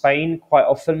 but in Spain, quite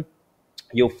often,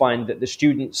 you'll find that the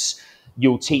students,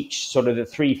 you'll teach sort of the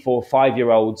 3, 4,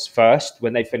 5-year-olds first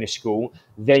when they finish school.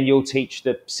 Then you'll teach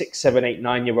the 6, 7, 8,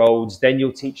 9-year-olds. Then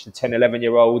you'll teach the 10,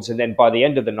 11-year-olds. And then by the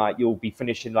end of the night, you'll be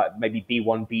finishing like maybe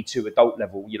B1, B2 adult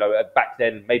level. You know, back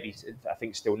then, maybe I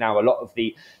think still now, a lot of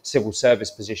the civil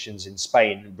service positions in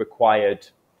Spain required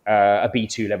a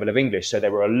B2 level of English. So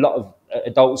there were a lot of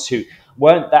adults who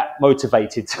weren't that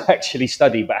motivated to actually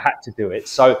study, but had to do it.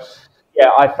 So yeah,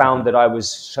 I found that I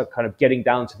was kind of getting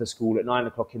down to the school at 9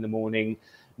 o'clock in the morning,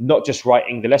 not just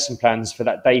writing the lesson plans for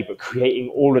that day, but creating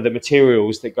all of the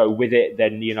materials that go with it.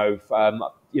 Then,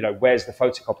 where's the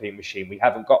photocopying machine? We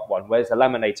haven't got one. Where's the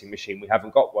laminating machine? We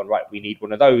haven't got one. Right, we need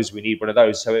one of those. We need one of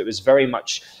those. So it was very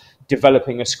much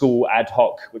developing a school ad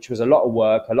hoc, which was a lot of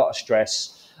work, a lot of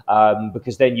stress,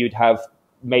 because then you'd have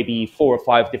maybe 4 or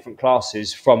 5 different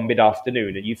classes from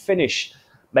mid-afternoon, and you finish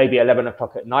maybe 11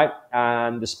 o'clock at night.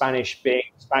 And the Spanish, being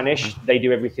Spanish, they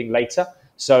do everything later.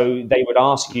 So they would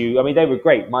ask you, I mean, they were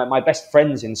great. My best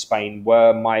friends in Spain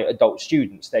were my adult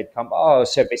students. They'd come, oh,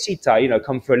 cervecita,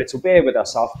 come for a little beer with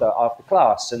us after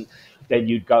class. And then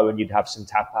you'd go and you'd have some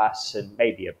tapas and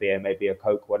maybe a beer, maybe a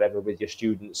Coke, whatever, with your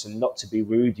students. And not to be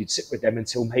rude, you'd sit with them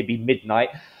until maybe midnight.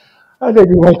 And then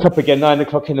you wake up again 9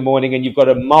 o'clock in the morning and you've got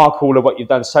to mark all of what you've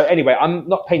done. So anyway, I'm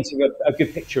not painting a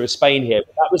good picture of Spain here,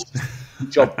 but that was the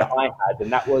job that I had.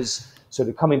 And that was sort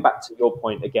of coming back to your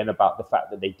point again about the fact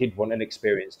that they did want an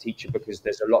experienced teacher, because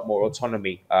there's a lot more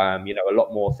autonomy, a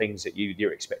lot more things that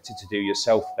you're expected to do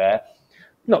yourself there.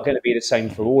 Not going to be the same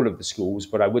for all of the schools,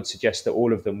 but I would suggest that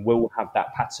all of them will have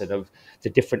that pattern of the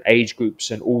different age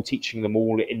groups and all teaching them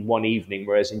all in one evening.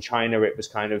 Whereas in China, it was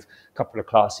kind of a couple of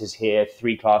classes here,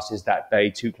 3 classes that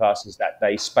day, 2 classes that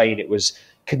day. Spain, it was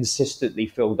consistently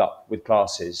filled up with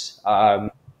classes. But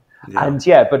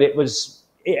it was,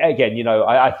 again,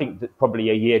 I think that probably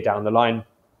a year or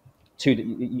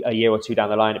two down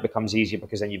the line, it becomes easier,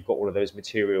 because then you've got all of those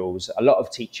materials. A lot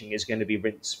of teaching is going to be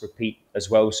rinse, repeat as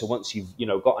well. So once you've,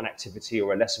 got an activity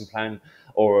or a lesson plan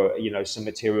or, some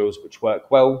materials which work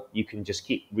well, you can just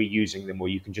keep reusing them, or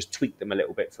you can just tweak them a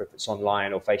little bit for if it's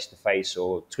online or face-to-face,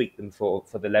 or tweak them for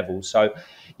the level. So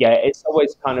yeah, it's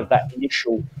always kind of that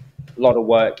initial lot of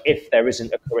work. If there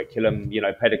isn't a curriculum,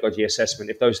 pedagogy,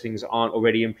 assessment, if those things aren't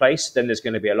already in place, then there's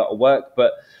going to be a lot of work.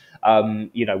 But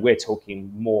we're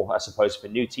talking more, I suppose, for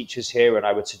new teachers here, and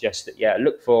I would suggest that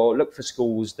look for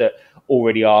schools that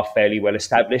already are fairly well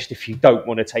established if you don't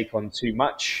want to take on too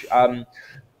much.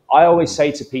 I always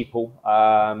say to people,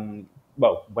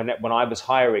 when I was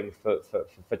hiring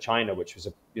for China, which was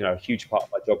a huge part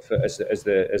of my job as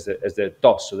the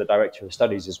DOS, or the Director of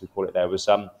Studies as we call it there, was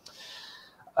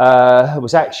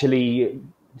actually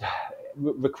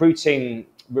recruiting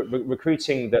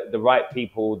the right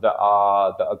people that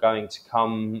are going to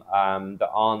come, that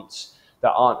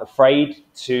aren't afraid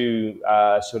to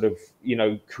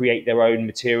create their own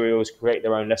materials, create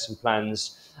their own lesson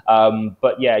plans. The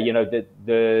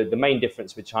main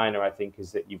difference with China, I think,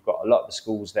 is that you've got a lot of the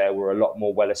schools there were a lot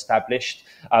more well established.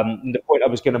 The point I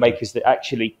was going to make is that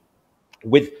actually,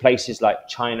 with places like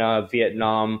China,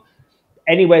 Vietnam,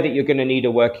 anywhere that you're going to need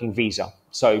a working visa.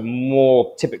 So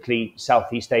more typically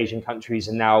Southeast Asian countries.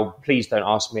 And now, please don't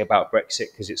ask me about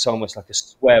Brexit, because it's almost like a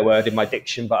swear word in my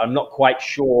diction, but I'm not quite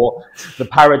sure. The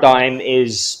paradigm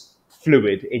is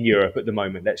fluid in Europe at the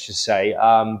moment, let's just say.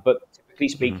 But typically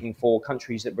speaking, for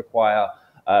countries that require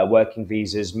working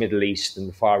visas, Middle East and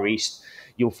the Far East,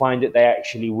 you'll find that they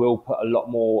actually will put a lot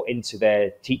more into their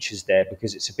teachers there,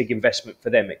 because it's a big investment for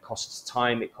them. It costs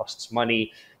time, it costs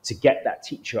money to get that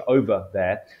teacher over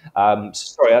there.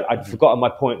 Sorry, I'd forgotten my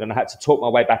point and I had to talk my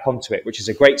way back onto it, which is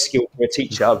a great skill for a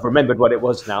teacher. I've remembered what it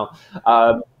was now.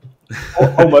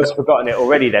 Almost forgotten it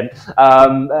already then.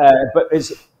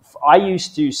 I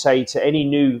used to say to any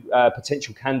new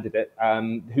potential candidate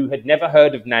who had never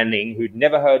heard of Nanning, who'd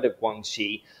never heard of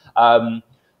Guangxi,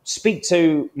 speak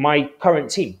to my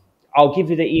current team. I'll give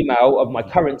you the email of my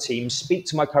current team. Speak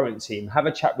to my current team. Have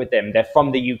a chat with them. They're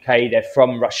from the UK. They're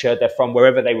from Russia. They're from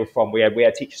wherever they were from. We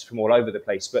had teachers from all over the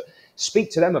place. But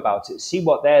speak to them about it. See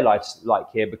what their life's like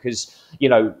here. Because, a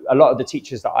lot of the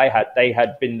teachers that I had, they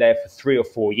had been there for 3 or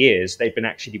 4 years. They've been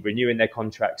actually renewing their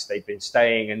contracts. They've been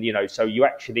staying. And, so you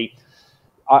actually...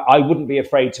 I wouldn't be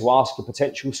afraid to ask a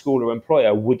potential school or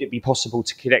employer, would it be possible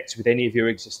to connect with any of your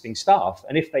existing staff?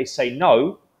 And if they say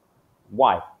no,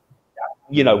 why?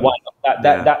 Why not?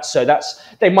 That's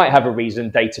they might have a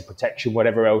reason, data protection,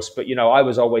 whatever else. But I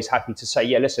was always happy to say,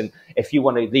 yeah, listen, if you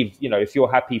want to leave, if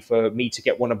you're happy for me to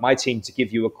get one of my team to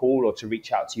give you a call or to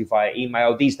reach out to you via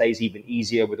email, these days even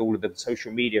easier with all of the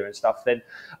social media and stuff, then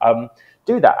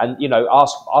do that. And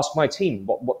ask my team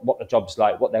what the job's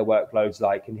like, what their workload's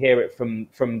like, and hear it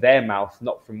from their mouth,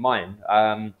 not from mine.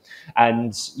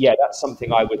 And yeah, that's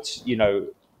something I would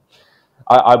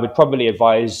I would probably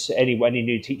advise any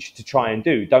new teacher to try and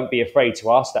do. Don't be afraid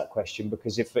to ask that question,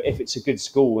 because if it's a good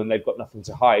school and they've got nothing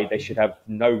to hide, they should have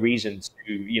no reason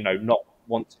to not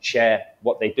want to share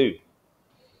what they do.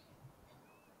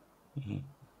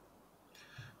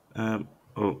 I've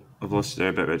lost you there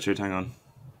a bit, Richard. Hang on.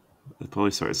 It'll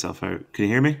probably sort itself out. Can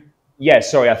you hear me? Yeah,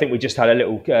 sorry. I think we just had a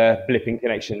little blipping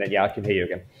connection then. Yeah, I can hear you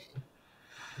again.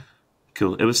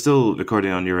 Cool. It was still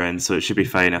recording on your end, so it should be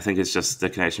fine. I think it's just the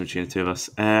connection between the two of us.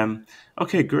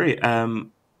 Okay, great.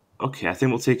 Okay, I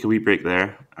think we'll take a wee break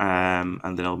there, and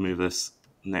then I'll move this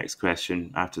next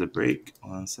question after the break.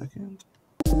 1 second.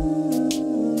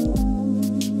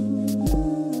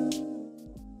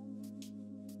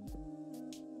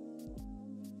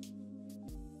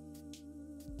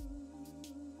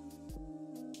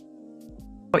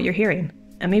 What you're hearing,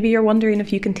 and maybe you're wondering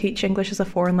if you can teach English as a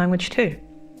foreign language too.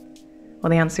 Well,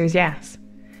 the answer is yes.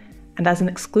 And as an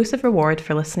exclusive reward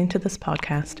for listening to this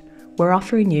podcast, we're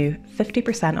offering you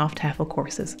 50% off TEFL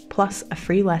courses, plus a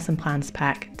free lesson plans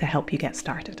pack to help you get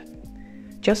started.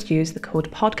 Just use the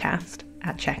code PODCAST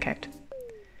at checkout.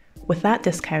 With that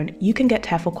discount, you can get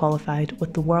TEFL qualified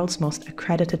with the world's most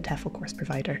accredited TEFL course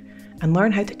provider and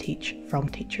learn how to teach from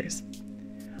teachers.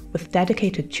 With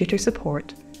dedicated tutor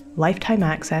support, lifetime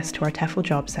access to our TEFL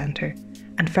Job Centre,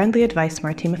 and friendly advice from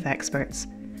our team of experts,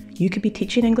 you could be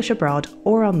teaching English abroad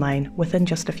or online within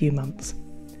just a few months.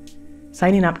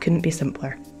 Signing up couldn't be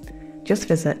simpler. Just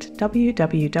visit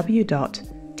www.tefl.org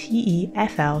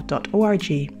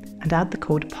and add the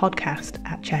code PODCAST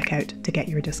at checkout to get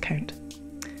your discount.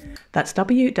 That's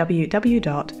www.tefl.org.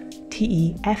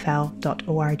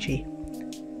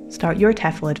 Start your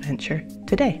TEFL adventure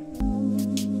today.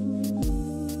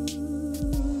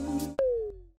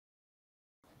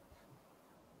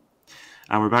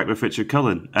 And we're back with Richard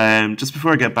Cullen. Just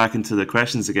before I get back into the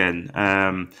questions again,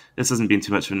 this hasn't been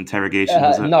too much of an interrogation,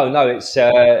 has it? No, it's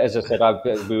as I said.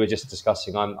 We were just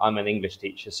discussing. I'm an English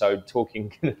teacher, so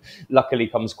talking luckily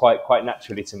comes quite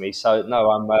naturally to me. So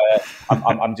no,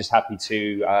 I'm just happy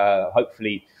to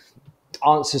hopefully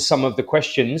answer some of the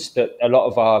questions that a lot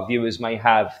of our viewers may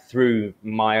have through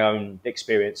my own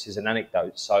experiences and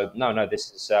anecdotes. So no,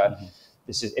 this is.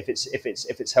 This is if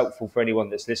it's helpful for anyone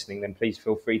that's listening, then please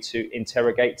feel free to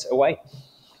interrogate away.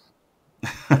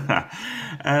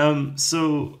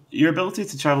 So your ability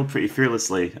to travel pretty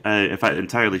fearlessly, in fact,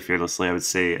 entirely fearlessly, I would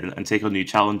say, and take on new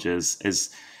challenges is,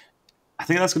 I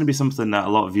think that's going to be something that a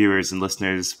lot of viewers and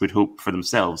listeners would hope for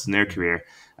themselves in their career.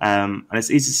 And it's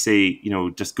easy to say,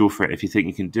 just go for it if you think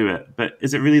you can do it. But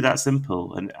is it really that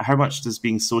simple? And how much does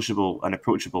being sociable and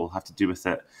approachable have to do with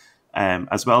it?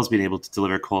 As well as being able to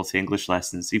deliver quality English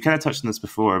lessons. You kind of touched on this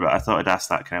before, but I thought I'd ask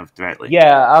that kind of directly.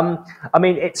 Yeah, I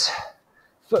mean, it's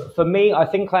for me, I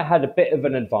think I had a bit of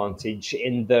an advantage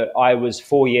in that I was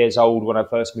 4 years old when I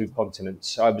first moved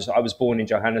continents. I was born in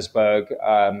Johannesburg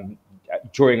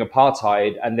during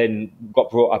apartheid, and then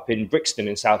got brought up in Brixton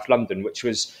in South London, which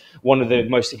was one of the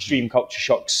most extreme culture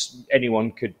shocks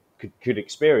anyone could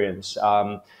experience.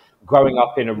 Growing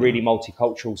up in a really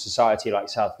multicultural society like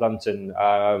South London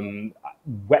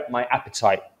whet my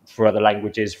appetite for other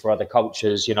languages, for other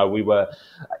cultures. We were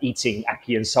eating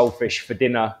ackee and saltfish for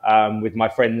dinner with my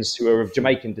friends who are of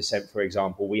Jamaican descent, for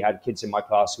example. We had kids in my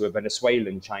class who were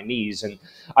Venezuelan, Chinese. And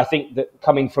I think that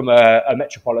coming from a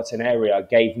metropolitan area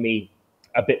gave me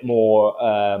a bit more,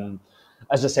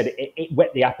 as I said, it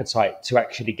whet the appetite to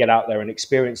actually get out there and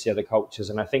experience the other cultures.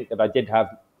 And I think that I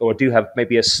do have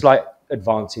maybe a slight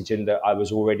advantage in that I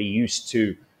was already used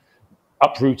to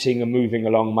uprooting and moving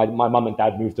along. My mum and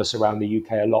dad moved us around the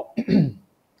UK a lot,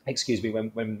 excuse me,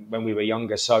 when we were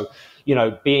younger. So,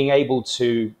 being able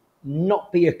to not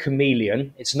be a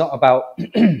chameleon, it's not about,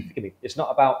 it's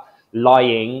not about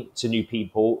lying to new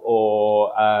people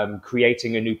or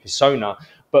creating a new persona,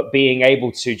 but being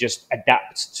able to just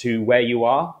adapt to where you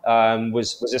are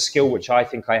was a skill which I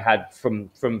think I had from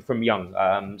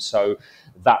young. So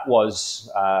that was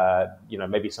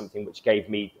maybe something which gave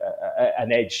me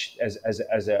an edge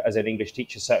as an English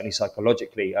teacher, certainly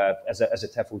psychologically as a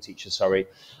TEFL teacher. Sorry.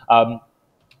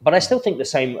 But I still think the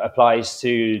same applies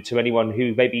to anyone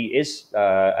who maybe is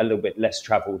a little bit less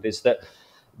travelled, is that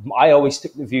I always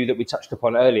took the view that we touched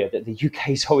upon earlier, that the UK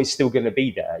is always still going to be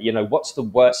there. You know, what's the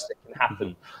worst that can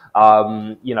happen?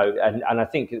 You know, and I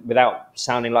think, without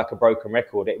sounding like a broken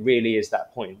record, it really is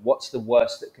that point. What's the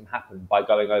worst that can happen by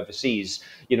going overseas?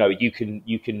 You know, you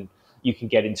can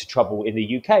get into trouble in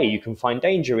the UK. You can find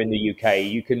danger in the UK.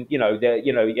 You can,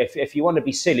 if you want to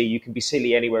be silly, you can be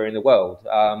silly anywhere in the world.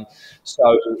 So,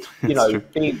 you know,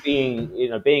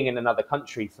 being in another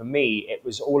country, for me, it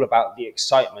was all about the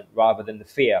excitement rather than the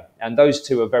fear. And those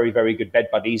two are very, very good bed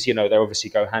buddies. You know, they obviously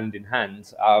go hand in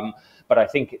hand. But I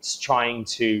think it's trying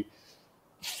to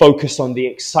focus on the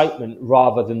excitement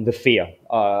rather than the fear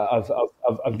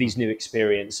of these new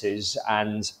experiences.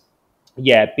 And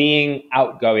yeah, being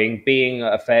outgoing, being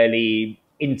a fairly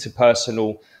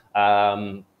interpersonal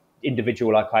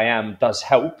individual like I am does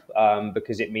help,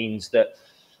 because it means that,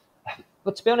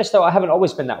 but to be honest though, I haven't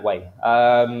always been that way.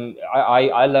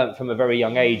 I learned from a very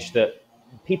young age that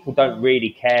people don't really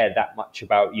care that much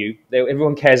about you.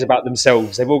 Everyone cares about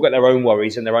themselves. They've all got their own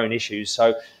worries and their own issues.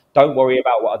 So don't worry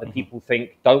about what other people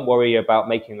think. Don't worry about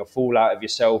making a fool out of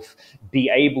yourself. Be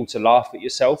able to laugh at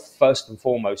yourself first and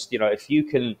foremost. You know, if you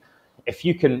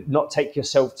can not take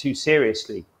yourself too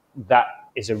seriously, that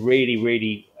is a really,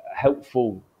 really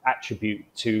helpful attribute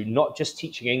to not just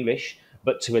teaching English,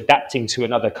 but to adapting to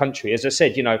another country. As I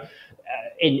said, you know,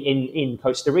 in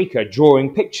Costa Rica,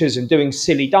 drawing pictures and doing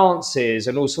silly dances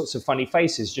and all sorts of funny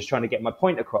faces, just trying to get my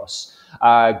point across.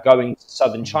 Going to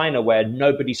southern China, where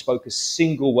nobody spoke a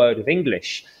single word of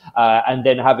English, and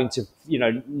then having to, you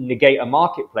know, negate a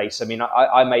marketplace. I mean,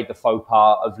 I made the faux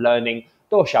pas of learning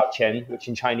多少钱, which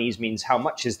in Chinese means how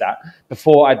much is that,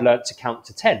 before I'd learnt to count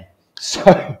to 10. So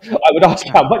I would ask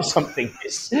how much something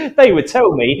is. They would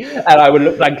tell me, and I would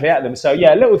look blankly at them. So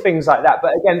yeah, little things like that.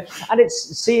 But again, and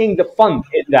it's seeing the fun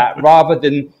in that rather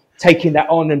than taking that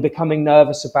on and becoming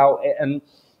nervous about it. And,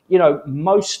 you know,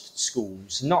 most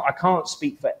schools, I can't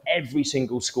speak for every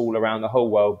single school around the whole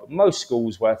world, but most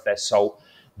schools worth their salt,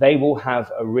 they will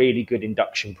have a really good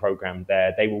induction program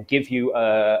there. They will give you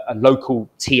a local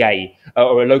TA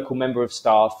or a local member of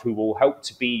staff who will help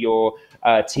to be your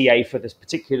TA for this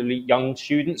particularly young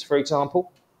students, for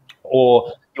example.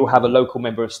 Or you'll have a local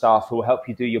member of staff who will help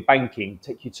you do your banking,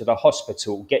 take you to the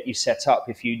hospital, get you set up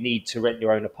if you need to rent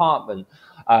your own apartment.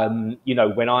 You know,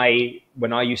 when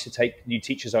I used to take new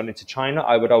teachers on into China,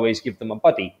 I would always give them a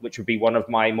buddy, which would be one of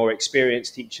my more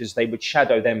experienced teachers. They would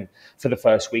shadow them for the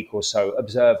first week or so,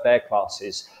 observe their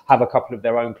classes, have a couple of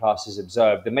their own classes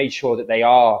observed, and make sure that they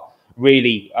are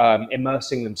really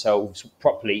immersing themselves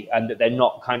properly and that they're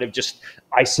not kind of just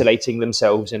isolating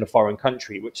themselves in a foreign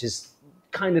country, which is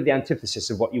kind of the antithesis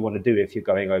of what you want to do if you're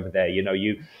going over there. You know,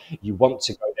 you want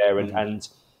to go there and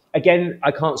again,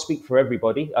 I can't speak for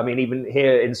everybody. I mean, even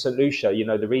here in St. Lucia, you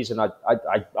know, the reason I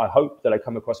hope that I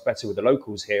come across better with the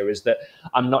locals here is that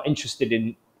I'm not interested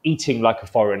in eating like a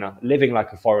foreigner, living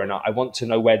like a foreigner. I want to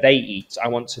know where they eat. I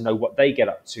want to know what they get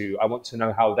up to. I want to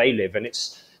know how they live. And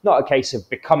it's not a case of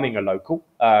becoming a local.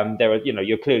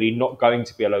 You're clearly not going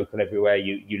to be a local everywhere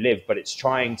you live, but it's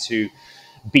trying to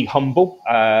be humble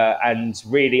and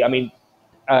really, I mean,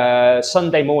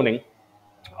 Sunday morning,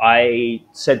 I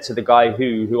said to the guy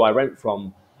who I rent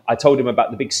from, I told him about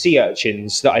the big sea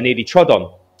urchins that I nearly trod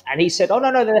on. And he said, oh,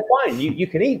 no, they're fine. You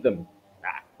can eat them.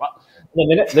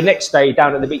 The next day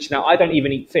down at the beach, now I don't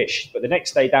even eat fish, but the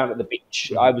next day down at the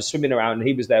beach, I was swimming around and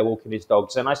he was there walking his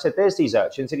dogs. And I said, there's these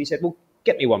urchins. And he said, well,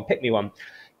 get me one, pick me one.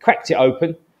 Cracked it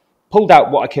open, pulled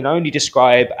out what I can only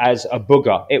describe as a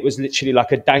booger. It was literally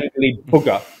like a dangly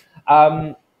booger.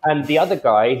 And the other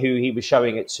guy who he was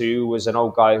showing it to was an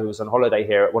old guy who was on holiday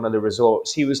here at one of the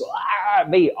resorts. He was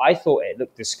I thought it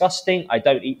looked disgusting. I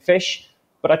don't eat fish,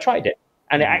 but I tried it.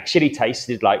 And it actually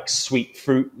tasted like sweet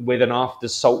fruit with an after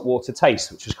saltwater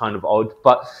taste, which was kind of odd.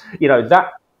 But, you know,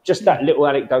 that little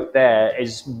anecdote there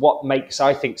is what makes,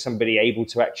 I think, somebody able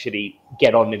to actually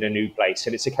get on in a new place.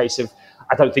 And it's a case of,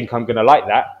 I don't think I'm going to like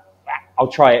that. I'll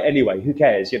try it anyway. Who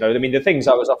cares? You know, I mean, the things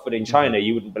I was offered in China,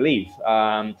 you wouldn't believe.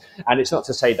 And it's not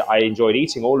to say that I enjoyed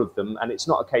eating all of them. And it's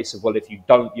not a case of, well, if you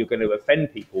don't, you're going to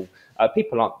offend people.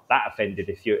 People aren't that offended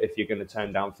if you're going to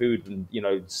turn down food and, you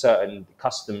know, certain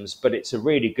customs. But it's a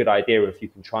really good idea if you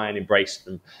can try and embrace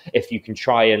them. If you can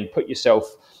try and put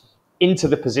yourself into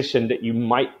the position that you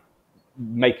might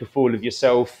make a fool of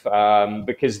yourself,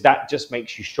 because that just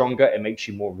makes you stronger. It makes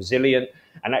you more resilient.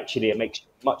 And actually, it makes you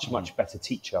a much, much better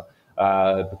teacher.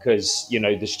 Because, you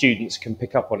know, the students can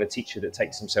pick up on a teacher that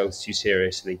takes themselves too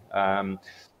seriously.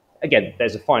 again,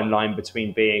 there's a fine line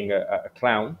between being a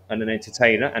clown and an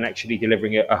entertainer and actually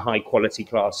delivering a high quality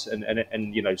class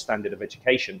and you know, standard of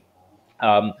education.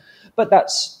 But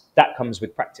that comes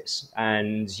with practice,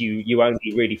 and you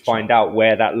only really find out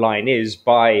where that line is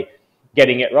by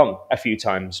getting it wrong a few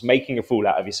times, making a fool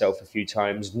out of yourself a few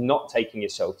times, not taking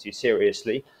yourself too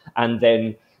seriously, and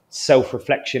then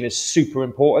self-reflection is super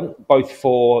important, both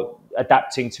for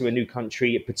adapting to a new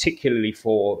country, particularly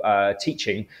for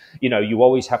teaching. You know, you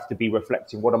always have to be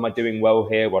reflecting, what am I doing well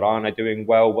here? What aren't I doing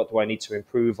well? What do I need to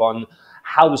improve on?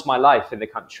 How's my life in the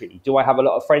country? Do I have a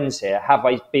lot of friends here? Have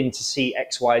I been to see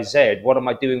X, Y, Z? What am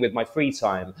I doing with my free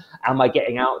time? Am I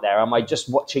getting out there? Am I just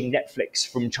watching Netflix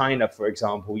from China, for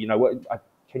example? You know,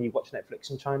 can you watch Netflix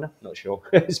in China? Not sure.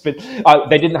 It's been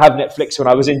they didn't have Netflix when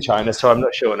I was in China, so I'm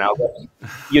not sure now. But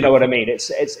you know what I mean. It's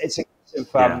a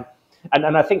yeah.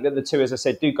 And I think that the two, as I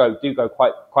said, do go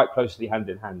quite closely hand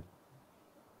in hand.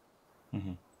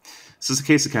 Mm-hmm. So it's a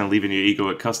case of kind of leaving your ego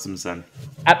at customs, then.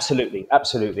 Absolutely.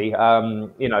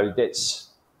 You know,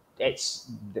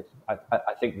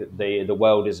 I think that the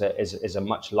world is a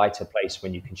much lighter place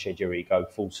when you can shed your ego,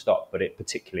 full stop. But it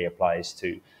particularly applies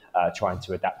to trying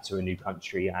to adapt to a new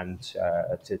country and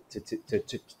to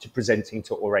presenting,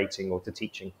 to orating, or to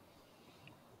teaching.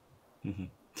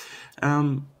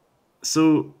 Mm-hmm.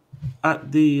 So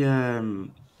at the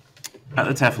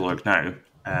TEFL Org now,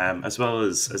 as well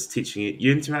as teaching,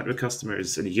 you interact with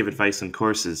customers and you give advice on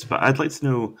courses. But I'd like to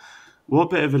know,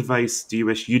 what bit of advice do you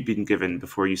wish you'd been given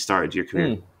before you started your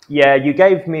career? Yeah, you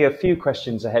gave me a few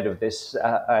questions ahead of this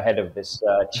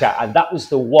chat, and that was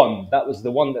the one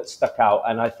that stuck out.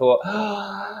 And I thought,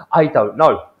 I don't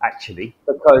know, actually,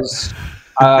 because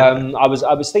I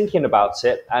was thinking about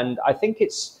it, and I think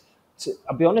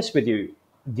I'll be honest with you,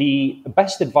 the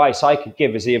best advice I could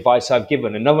give is the advice I've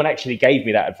given, and no one actually gave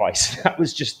me that advice. That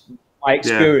was just my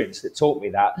experience that taught me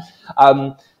that.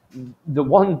 The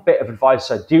one bit of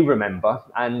advice I do remember,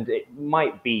 and it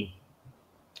might be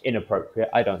inappropriate,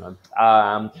 I don't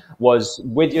know, was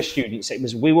with your students.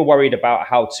 We were worried about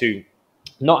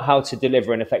not how to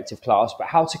deliver an effective class, but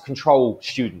how to control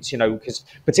students, you know, because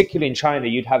particularly in China,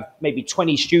 you'd have maybe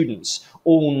 20 students,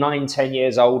 all 9, 10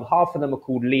 years old. Half of them are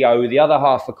called Leo, the other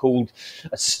half are called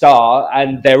a Star,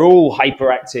 and they're all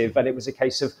hyperactive. And it was a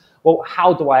case of, well,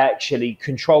 how do I actually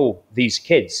control these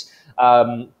kids?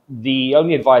 The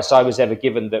only advice I was ever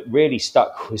given that really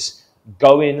stuck was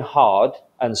go in hard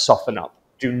and soften up.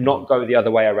 Do not go the other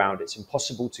way around. It's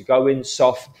impossible to go in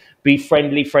soft, be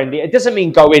friendly. It doesn't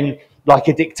mean go in like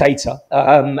a dictator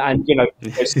and, you know,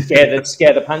 scare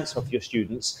the pants off your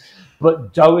students,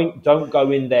 but don't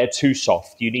go in there too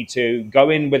soft. You need to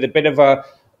go in with a bit of a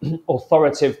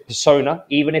authoritative persona,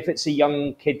 even if it's a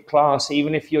young kid class,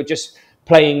 even if you're just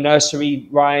playing nursery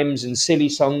rhymes and silly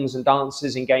songs and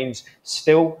dances and games.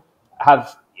 Still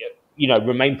have, you know,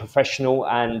 remain professional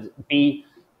and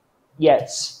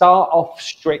start off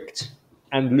strict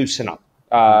and loosen up.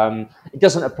 It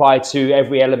doesn't apply to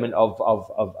every element of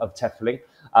TEFLing,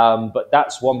 but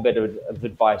that's one bit of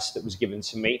advice that was given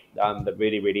to me that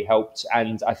really, really helped.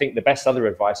 And I think the best other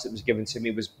advice that was given to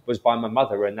me was by my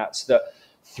mother, and that's that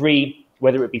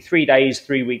whether it be 3 days,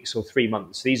 3 weeks, or 3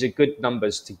 months, these are good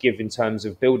numbers to give in terms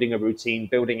of building a routine,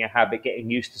 building a habit, getting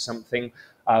used to something.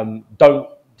 Don't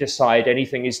decide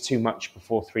anything is too much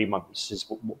before 3 months, is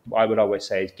what I would always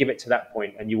say, is give it to that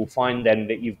point, and you will find then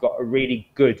that you've got a really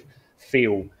good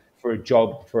feel for a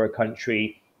job, for a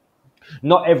country.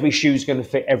 Not every shoe is going to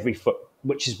fit every foot,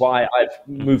 which is why I've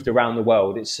moved around the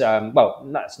world. It's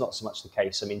that's not so much the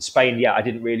case. I mean, Spain, I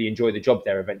didn't really enjoy the job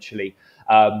there eventually,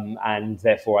 and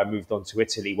therefore I moved on to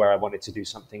Italy, where I wanted to do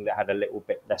something that had a little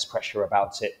bit less pressure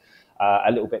about it,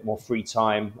 a little bit more free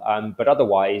time. But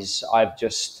otherwise, I've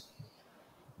just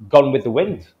gone with the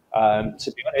wind,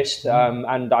 to be honest.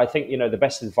 And I think, you know, the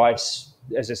best advice,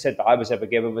 as I said, that I was ever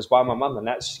given was by my mum, and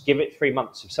that's give it 3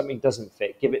 months. If something doesn't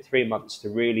fit, give it 3 months to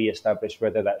really establish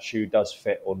whether that shoe does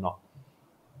fit or not.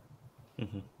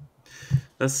 Mm-hmm.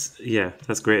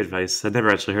 That's great advice. I'd never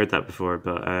actually heard that before,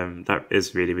 but that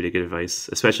is really, really good advice,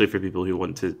 especially for people who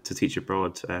want to teach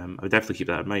abroad. I would definitely keep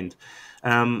that in mind.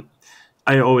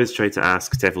 I always try to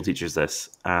ask TEFL teachers this,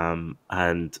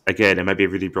 and again, it might be a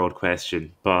really broad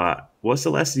question, but what's the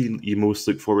lesson you most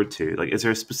look forward to? Like, is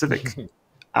there a specific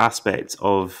aspect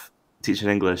of teaching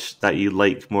English that you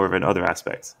like more than other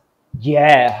aspects?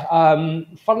 Yeah,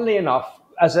 funnily enough,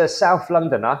 as a South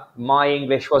Londoner, my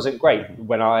English wasn't great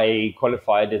when I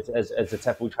qualified as a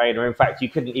TEFL trainer. In fact, you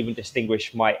couldn't even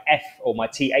distinguish my F or my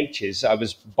THs. I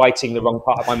was biting the wrong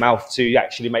part of my mouth to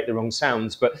actually make the wrong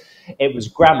sounds. But it was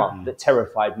grammar that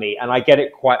terrified me. And I get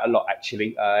it quite a lot,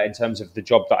 actually, in terms of the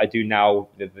job that I do now,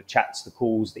 the chats, the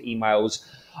calls, the emails.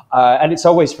 And it's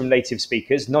always from native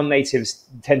speakers. Non-natives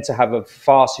tend to have a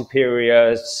far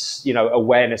superior,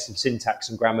 awareness of syntax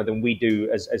and grammar than we do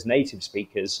as native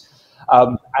speakers.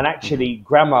 And actually,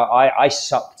 grammar, I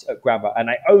sucked at grammar, and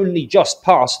I only just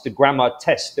passed the grammar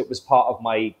test that was part of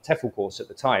my TEFL course at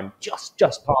the time. Just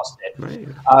passed it.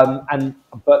 Right.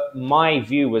 But my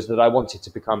view was that I wanted to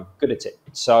become good at it.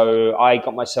 So I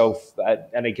got myself,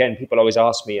 and again, people always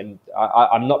ask me, and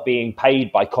I'm not being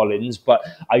paid by Collins, but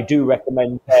I do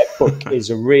recommend their book is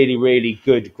a really, really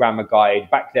good grammar guide.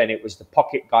 Back then, it was the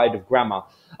Pocket Guide of Grammar.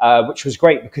 Which was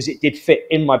great because it did fit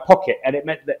in my pocket, and it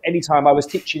meant that anytime I was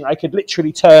teaching, I could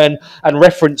literally turn and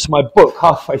reference my book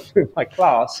halfway through my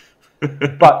class.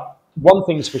 But one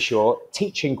thing's for sure,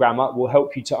 teaching grammar will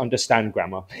help you to understand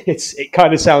grammar. It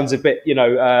kind of sounds a bit,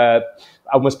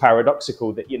 almost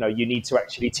paradoxical that, you need to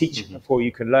actually teach it before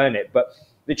you can learn it. But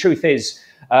the truth is,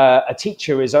 a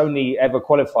teacher is only ever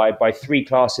qualified by 3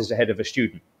 classes ahead of a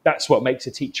student. That's what makes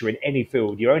a teacher in any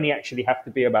field. You only actually have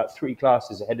to be about 3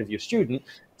 classes ahead of your student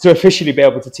to officially be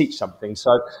able to teach something.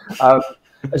 So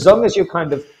as long as you're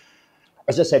kind of,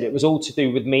 as I said, it was all to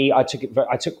do with me. I took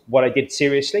what I did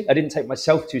seriously. I didn't take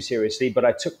myself too seriously, but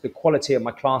I took the quality of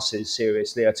my classes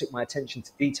seriously. I took my attention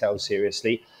to detail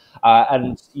seriously.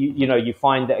 And you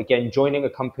find that, again, joining a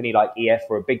company like EF,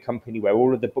 or a big company where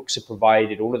all of the books are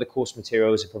provided, all of the course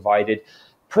materials are provided,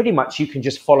 pretty much you can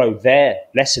just follow their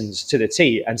lessons to the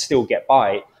T and still get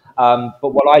by. But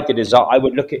what I did is I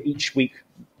would look at each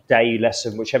weekday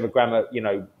lesson, whichever grammar,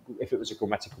 if it was a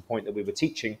grammatical point that we were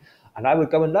teaching, and I would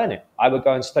go and learn it. I would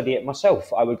go and study it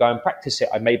myself. I would go and practice it.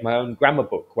 I made my own grammar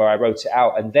book where I wrote it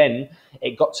out. And then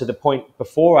it got to the point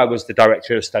before I was the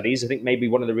director of studies. I think maybe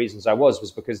one of the reasons I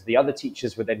was because the other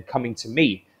teachers were then coming to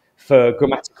me for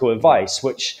grammatical advice,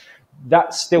 which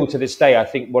that's still to this day, I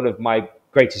think, one of my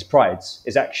greatest prides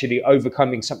is actually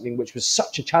overcoming something which was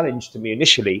such a challenge to me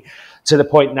initially, to the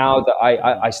point now that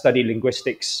I study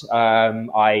linguistics. When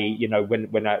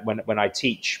I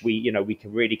teach, we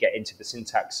can really get into the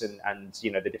syntax and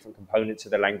the different components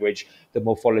of the language, the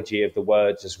morphology of the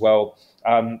words as well.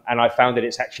 And I found that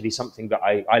it's actually something that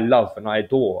I love and I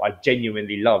adore. I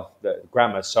genuinely love the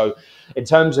grammar. So in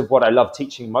terms of what I love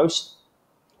teaching most,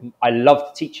 I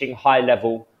loved teaching high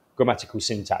level grammatical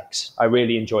syntax. I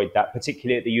really enjoyed that,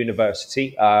 particularly at the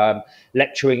university.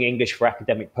 Lecturing English for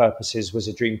academic purposes was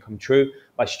a dream come true.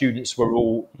 My students were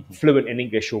all fluent in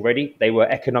English already. They were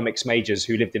economics majors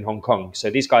who lived in Hong Kong. So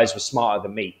these guys were smarter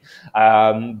than me.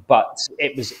 But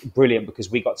it was brilliant because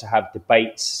we got to have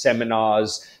debates,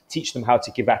 seminars, teach them how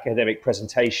to give academic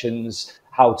presentations,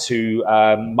 how to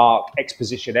mark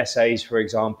exposition essays, for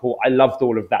example. I loved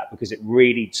all of that because it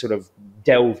really sort of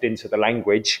delved into the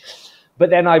language. But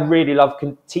then I really love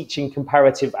teaching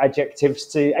comparative adjectives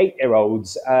to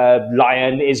 8-year-olds.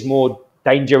 Lion is more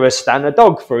dangerous than a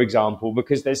dog, for example,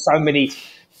 because there's so many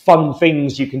fun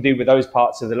things you can do with those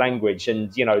parts of the language.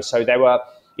 And, so there were,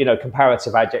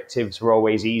 comparative adjectives were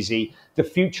always easy. The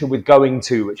future with going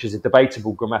to, which is a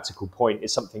debatable grammatical point,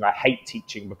 is something I hate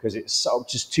teaching because it's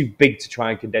just too big to try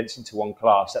and condense into one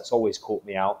class. That's always caught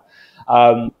me out.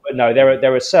 But no,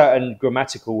 there are certain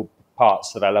grammatical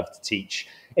parts that I love to teach.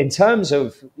 In terms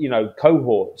of,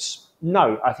 cohorts,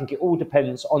 no, I think it all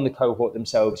depends on the cohort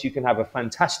themselves. You can have a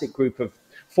fantastic group of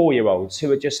 4-year-olds who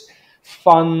are just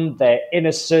fun, they're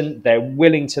innocent, they're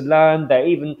willing to learn. They're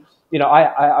even,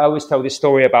 I always tell this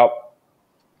story about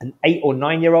an 8 or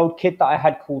 9-year-old kid that I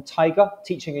had called Tiger,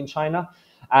 teaching in China.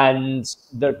 And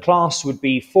the class would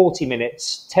be 40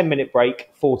 minutes, 10-minute break,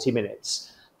 40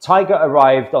 minutes. Tiger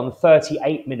arrived on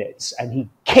 38 minutes and he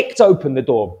kicked open the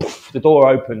door. Poof, the door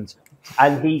opened.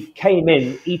 And he came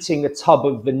in eating a tub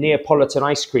of the Neapolitan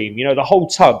ice cream, the whole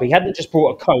tub. He hadn't just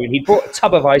brought a cone, he brought a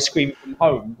tub of ice cream from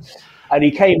home. And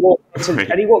he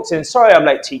walked in, sorry I'm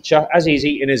late, teacher, as he's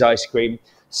eating his ice cream,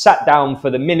 sat down for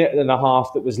the minute and a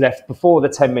half that was left before the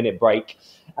 10-minute break.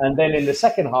 And then in the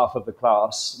second half of the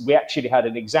class, we actually had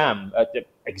an exam.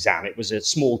 It was a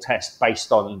small test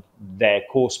based on their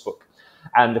course book.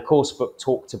 And the course book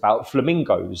talked about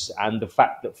flamingos and the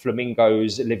fact that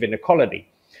flamingos live in a colony.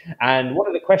 And one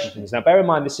of the questions, now bear in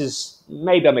mind, this is,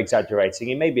 maybe I'm exaggerating,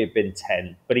 he maybe had been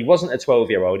 10, but he wasn't a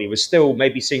 12-year-old. He was still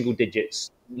maybe single digits,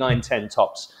 9, 10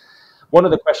 tops. One of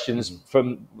the questions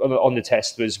on the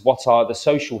test was, what are the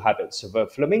social habits of a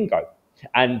flamingo?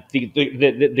 And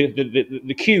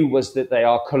the cue was that they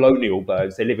are colonial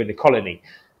birds. They live in a colony.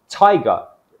 Tiger,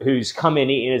 who's come in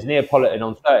eating his Neapolitan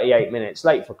on 38 minutes,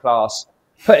 late for class,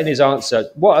 put in his answer,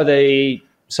 what are the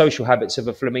social habits of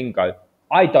a flamingo?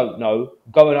 I don't know.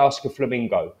 Go and ask a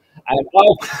flamingo. And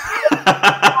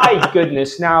my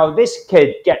goodness, now this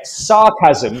kid gets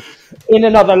sarcasm in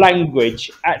another language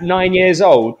at 9 years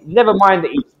old. Never mind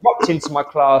that he walked into my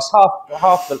class,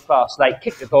 half the class late,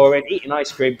 kicked the door in, eating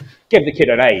ice cream, give the kid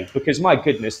an A, because my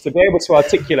goodness, to be able to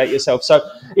articulate yourself. So,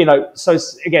 so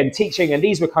again, teaching, and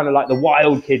these were kind of like the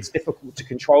wild kids, difficult to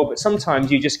control, but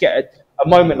sometimes you just get a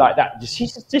moment like that,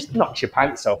 just knocks your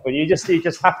pants off, and you just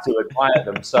have to admire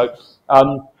them. So,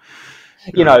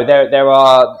 there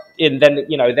are, and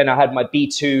then I had my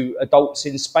B2 adults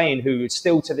in Spain who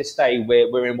still to this day,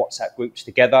 we're in WhatsApp groups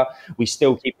together. We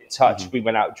still keep in touch. We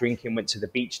went out drinking, went to the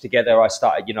beach together. I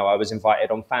started, I was invited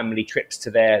on family trips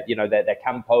to their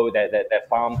campo, their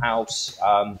farmhouse.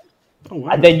 Oh,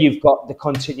 wow. And then you've got the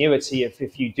continuity of,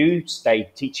 if you do stay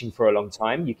teaching for a long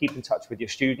time, you keep in touch with your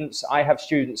students. I have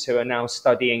students who are now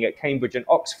studying at Cambridge and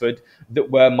Oxford that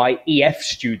were my EF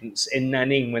students in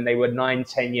Nanning when they were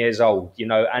 9-10 years old,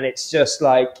 and it's just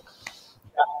like,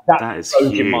 that blows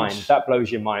huge. Your mind. That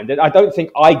blows your mind. And I don't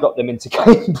think I got them into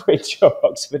Cambridge or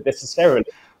Oxford necessarily.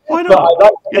 Why not? But I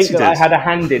like to think that I had a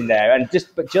hand in there, and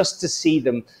just to see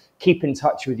them keep in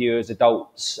touch with you as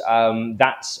adults,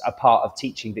 that's a part of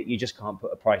teaching that you just can't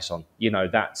put a price on.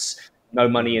 That's no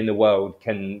money in the world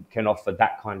can offer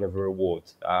that kind of a reward.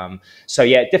 So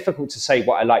yeah, difficult to say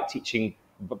what I like teaching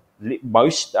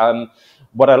most.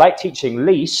 What I like teaching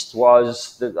least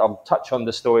was I'll touch on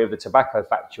the story of the tobacco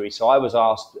factory. So I was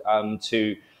asked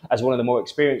as one of the more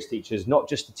experienced teachers, not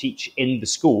just to teach in the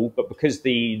school, but because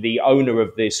the owner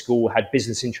of the school had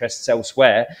business interests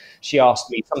elsewhere, she asked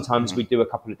me, sometimes we do a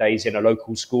couple of days in a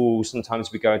local school,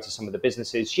 sometimes we go into some of the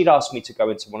businesses. She'd asked me to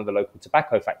go into one of the local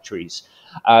tobacco factories.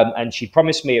 And she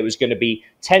promised me it was going to be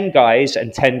 10 guys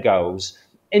and 10 girls,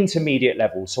 intermediate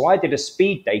level. So I did a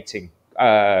speed dating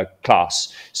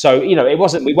class. So,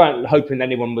 we weren't hoping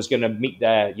anyone was going to meet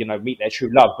their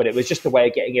true love, but it was just a way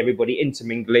of getting everybody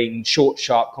intermingling, short,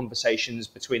 sharp conversations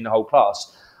between the whole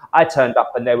class. I turned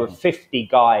up and there were 50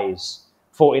 guys,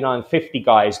 49, 50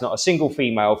 guys, not a single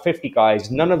female, 50 guys.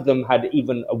 None of them had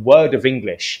even a word of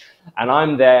English. And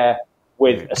I'm there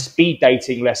with a speed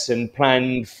dating lesson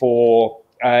planned for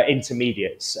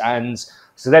intermediates. And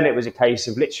so then it was a case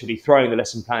of literally throwing the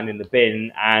lesson plan in the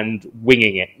bin and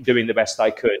winging it, doing the best I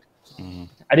could.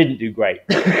 I didn't do great.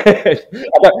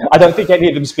 I don't think any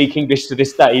of them speak English to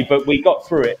this day, but we got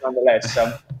through it nonetheless.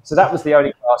 So that was the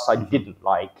only class I didn't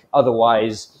like.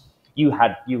 Otherwise, you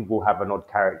will have an odd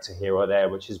character here or there,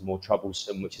 which is more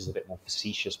troublesome, which is a bit more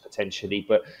facetious potentially.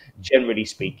 But generally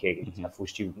speaking, TEFL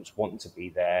students want to be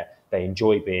there. They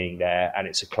enjoy being there. And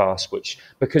it's a class which,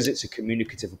 because it's a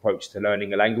communicative approach to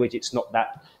learning a language, it's not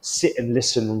that sit and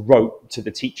listen rote to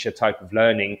the teacher type of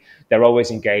learning. They're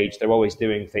always engaged. They're always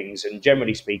doing things. And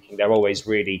generally speaking, they're always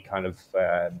really kind of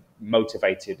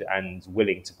motivated and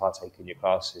willing to partake in your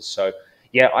classes. So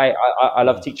yeah, I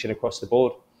love teaching across the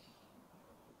board.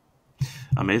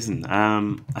 Amazing.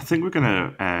 I think we're going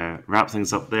to wrap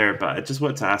things up there, but I just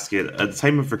wanted to ask you, at the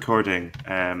time of recording,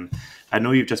 I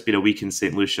know you've just been a week in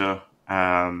St. Lucia,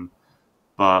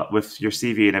 but with your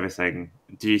CV and everything,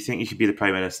 do you think you could be the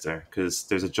Prime Minister? Because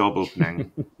there's a job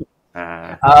opening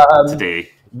today.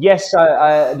 Yes,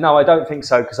 no, I don't think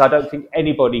so, because I don't think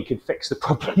anybody could fix the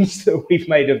problems that we've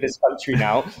made of this country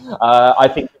now. I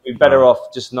think we'd be better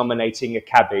off just nominating a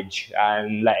cabbage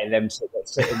and letting them sit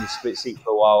in the split seat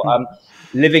for a while.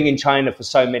 Living in China for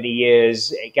so many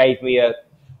years, it gave me an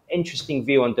interesting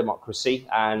view on democracy,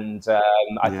 and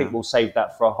I think we'll save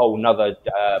that for a whole nother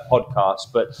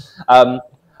podcast. But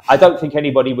I don't think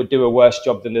anybody would do a worse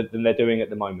job than they're doing at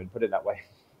the moment, put it that way.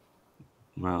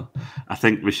 Well, I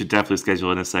think we should definitely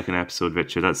schedule in a second episode,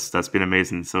 Richard. That's been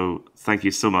amazing. So thank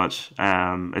you so much.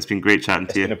 It's been great chatting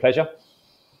to you. It's been a pleasure.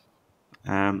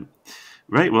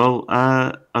 Right, well,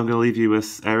 I'm going to leave you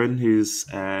with Erin, who's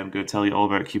going to tell you all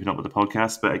about keeping up with the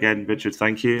podcast. But again, Richard,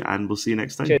 thank you, and we'll see you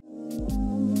next time. Cheers.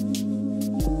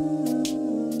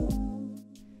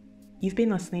 You've been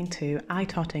listening to I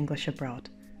Taught English Abroad,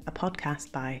 a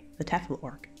podcast by the TEFL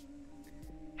Org.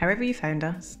 However you found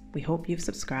us, we hope you've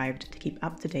subscribed to keep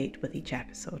up to date with each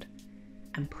episode.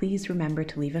 And please remember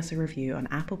to leave us a review on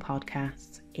Apple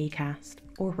Podcasts, Acast,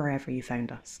 or wherever you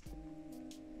found us.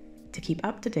 To keep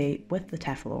up to date with the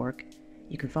TEFL Org,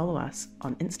 you can follow us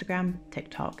on Instagram,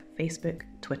 TikTok, Facebook,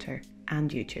 Twitter, and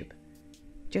YouTube.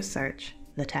 Just search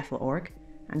the TEFL Org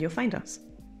and you'll find us.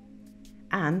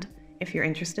 And if you're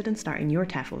interested in starting your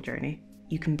TEFL journey,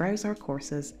 you can browse our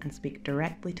courses and speak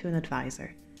directly to an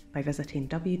advisor by visiting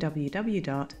www.tefl.org.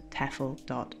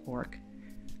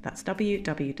 That's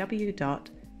www.tefl.org.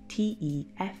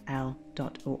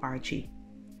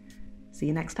 See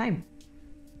you next time.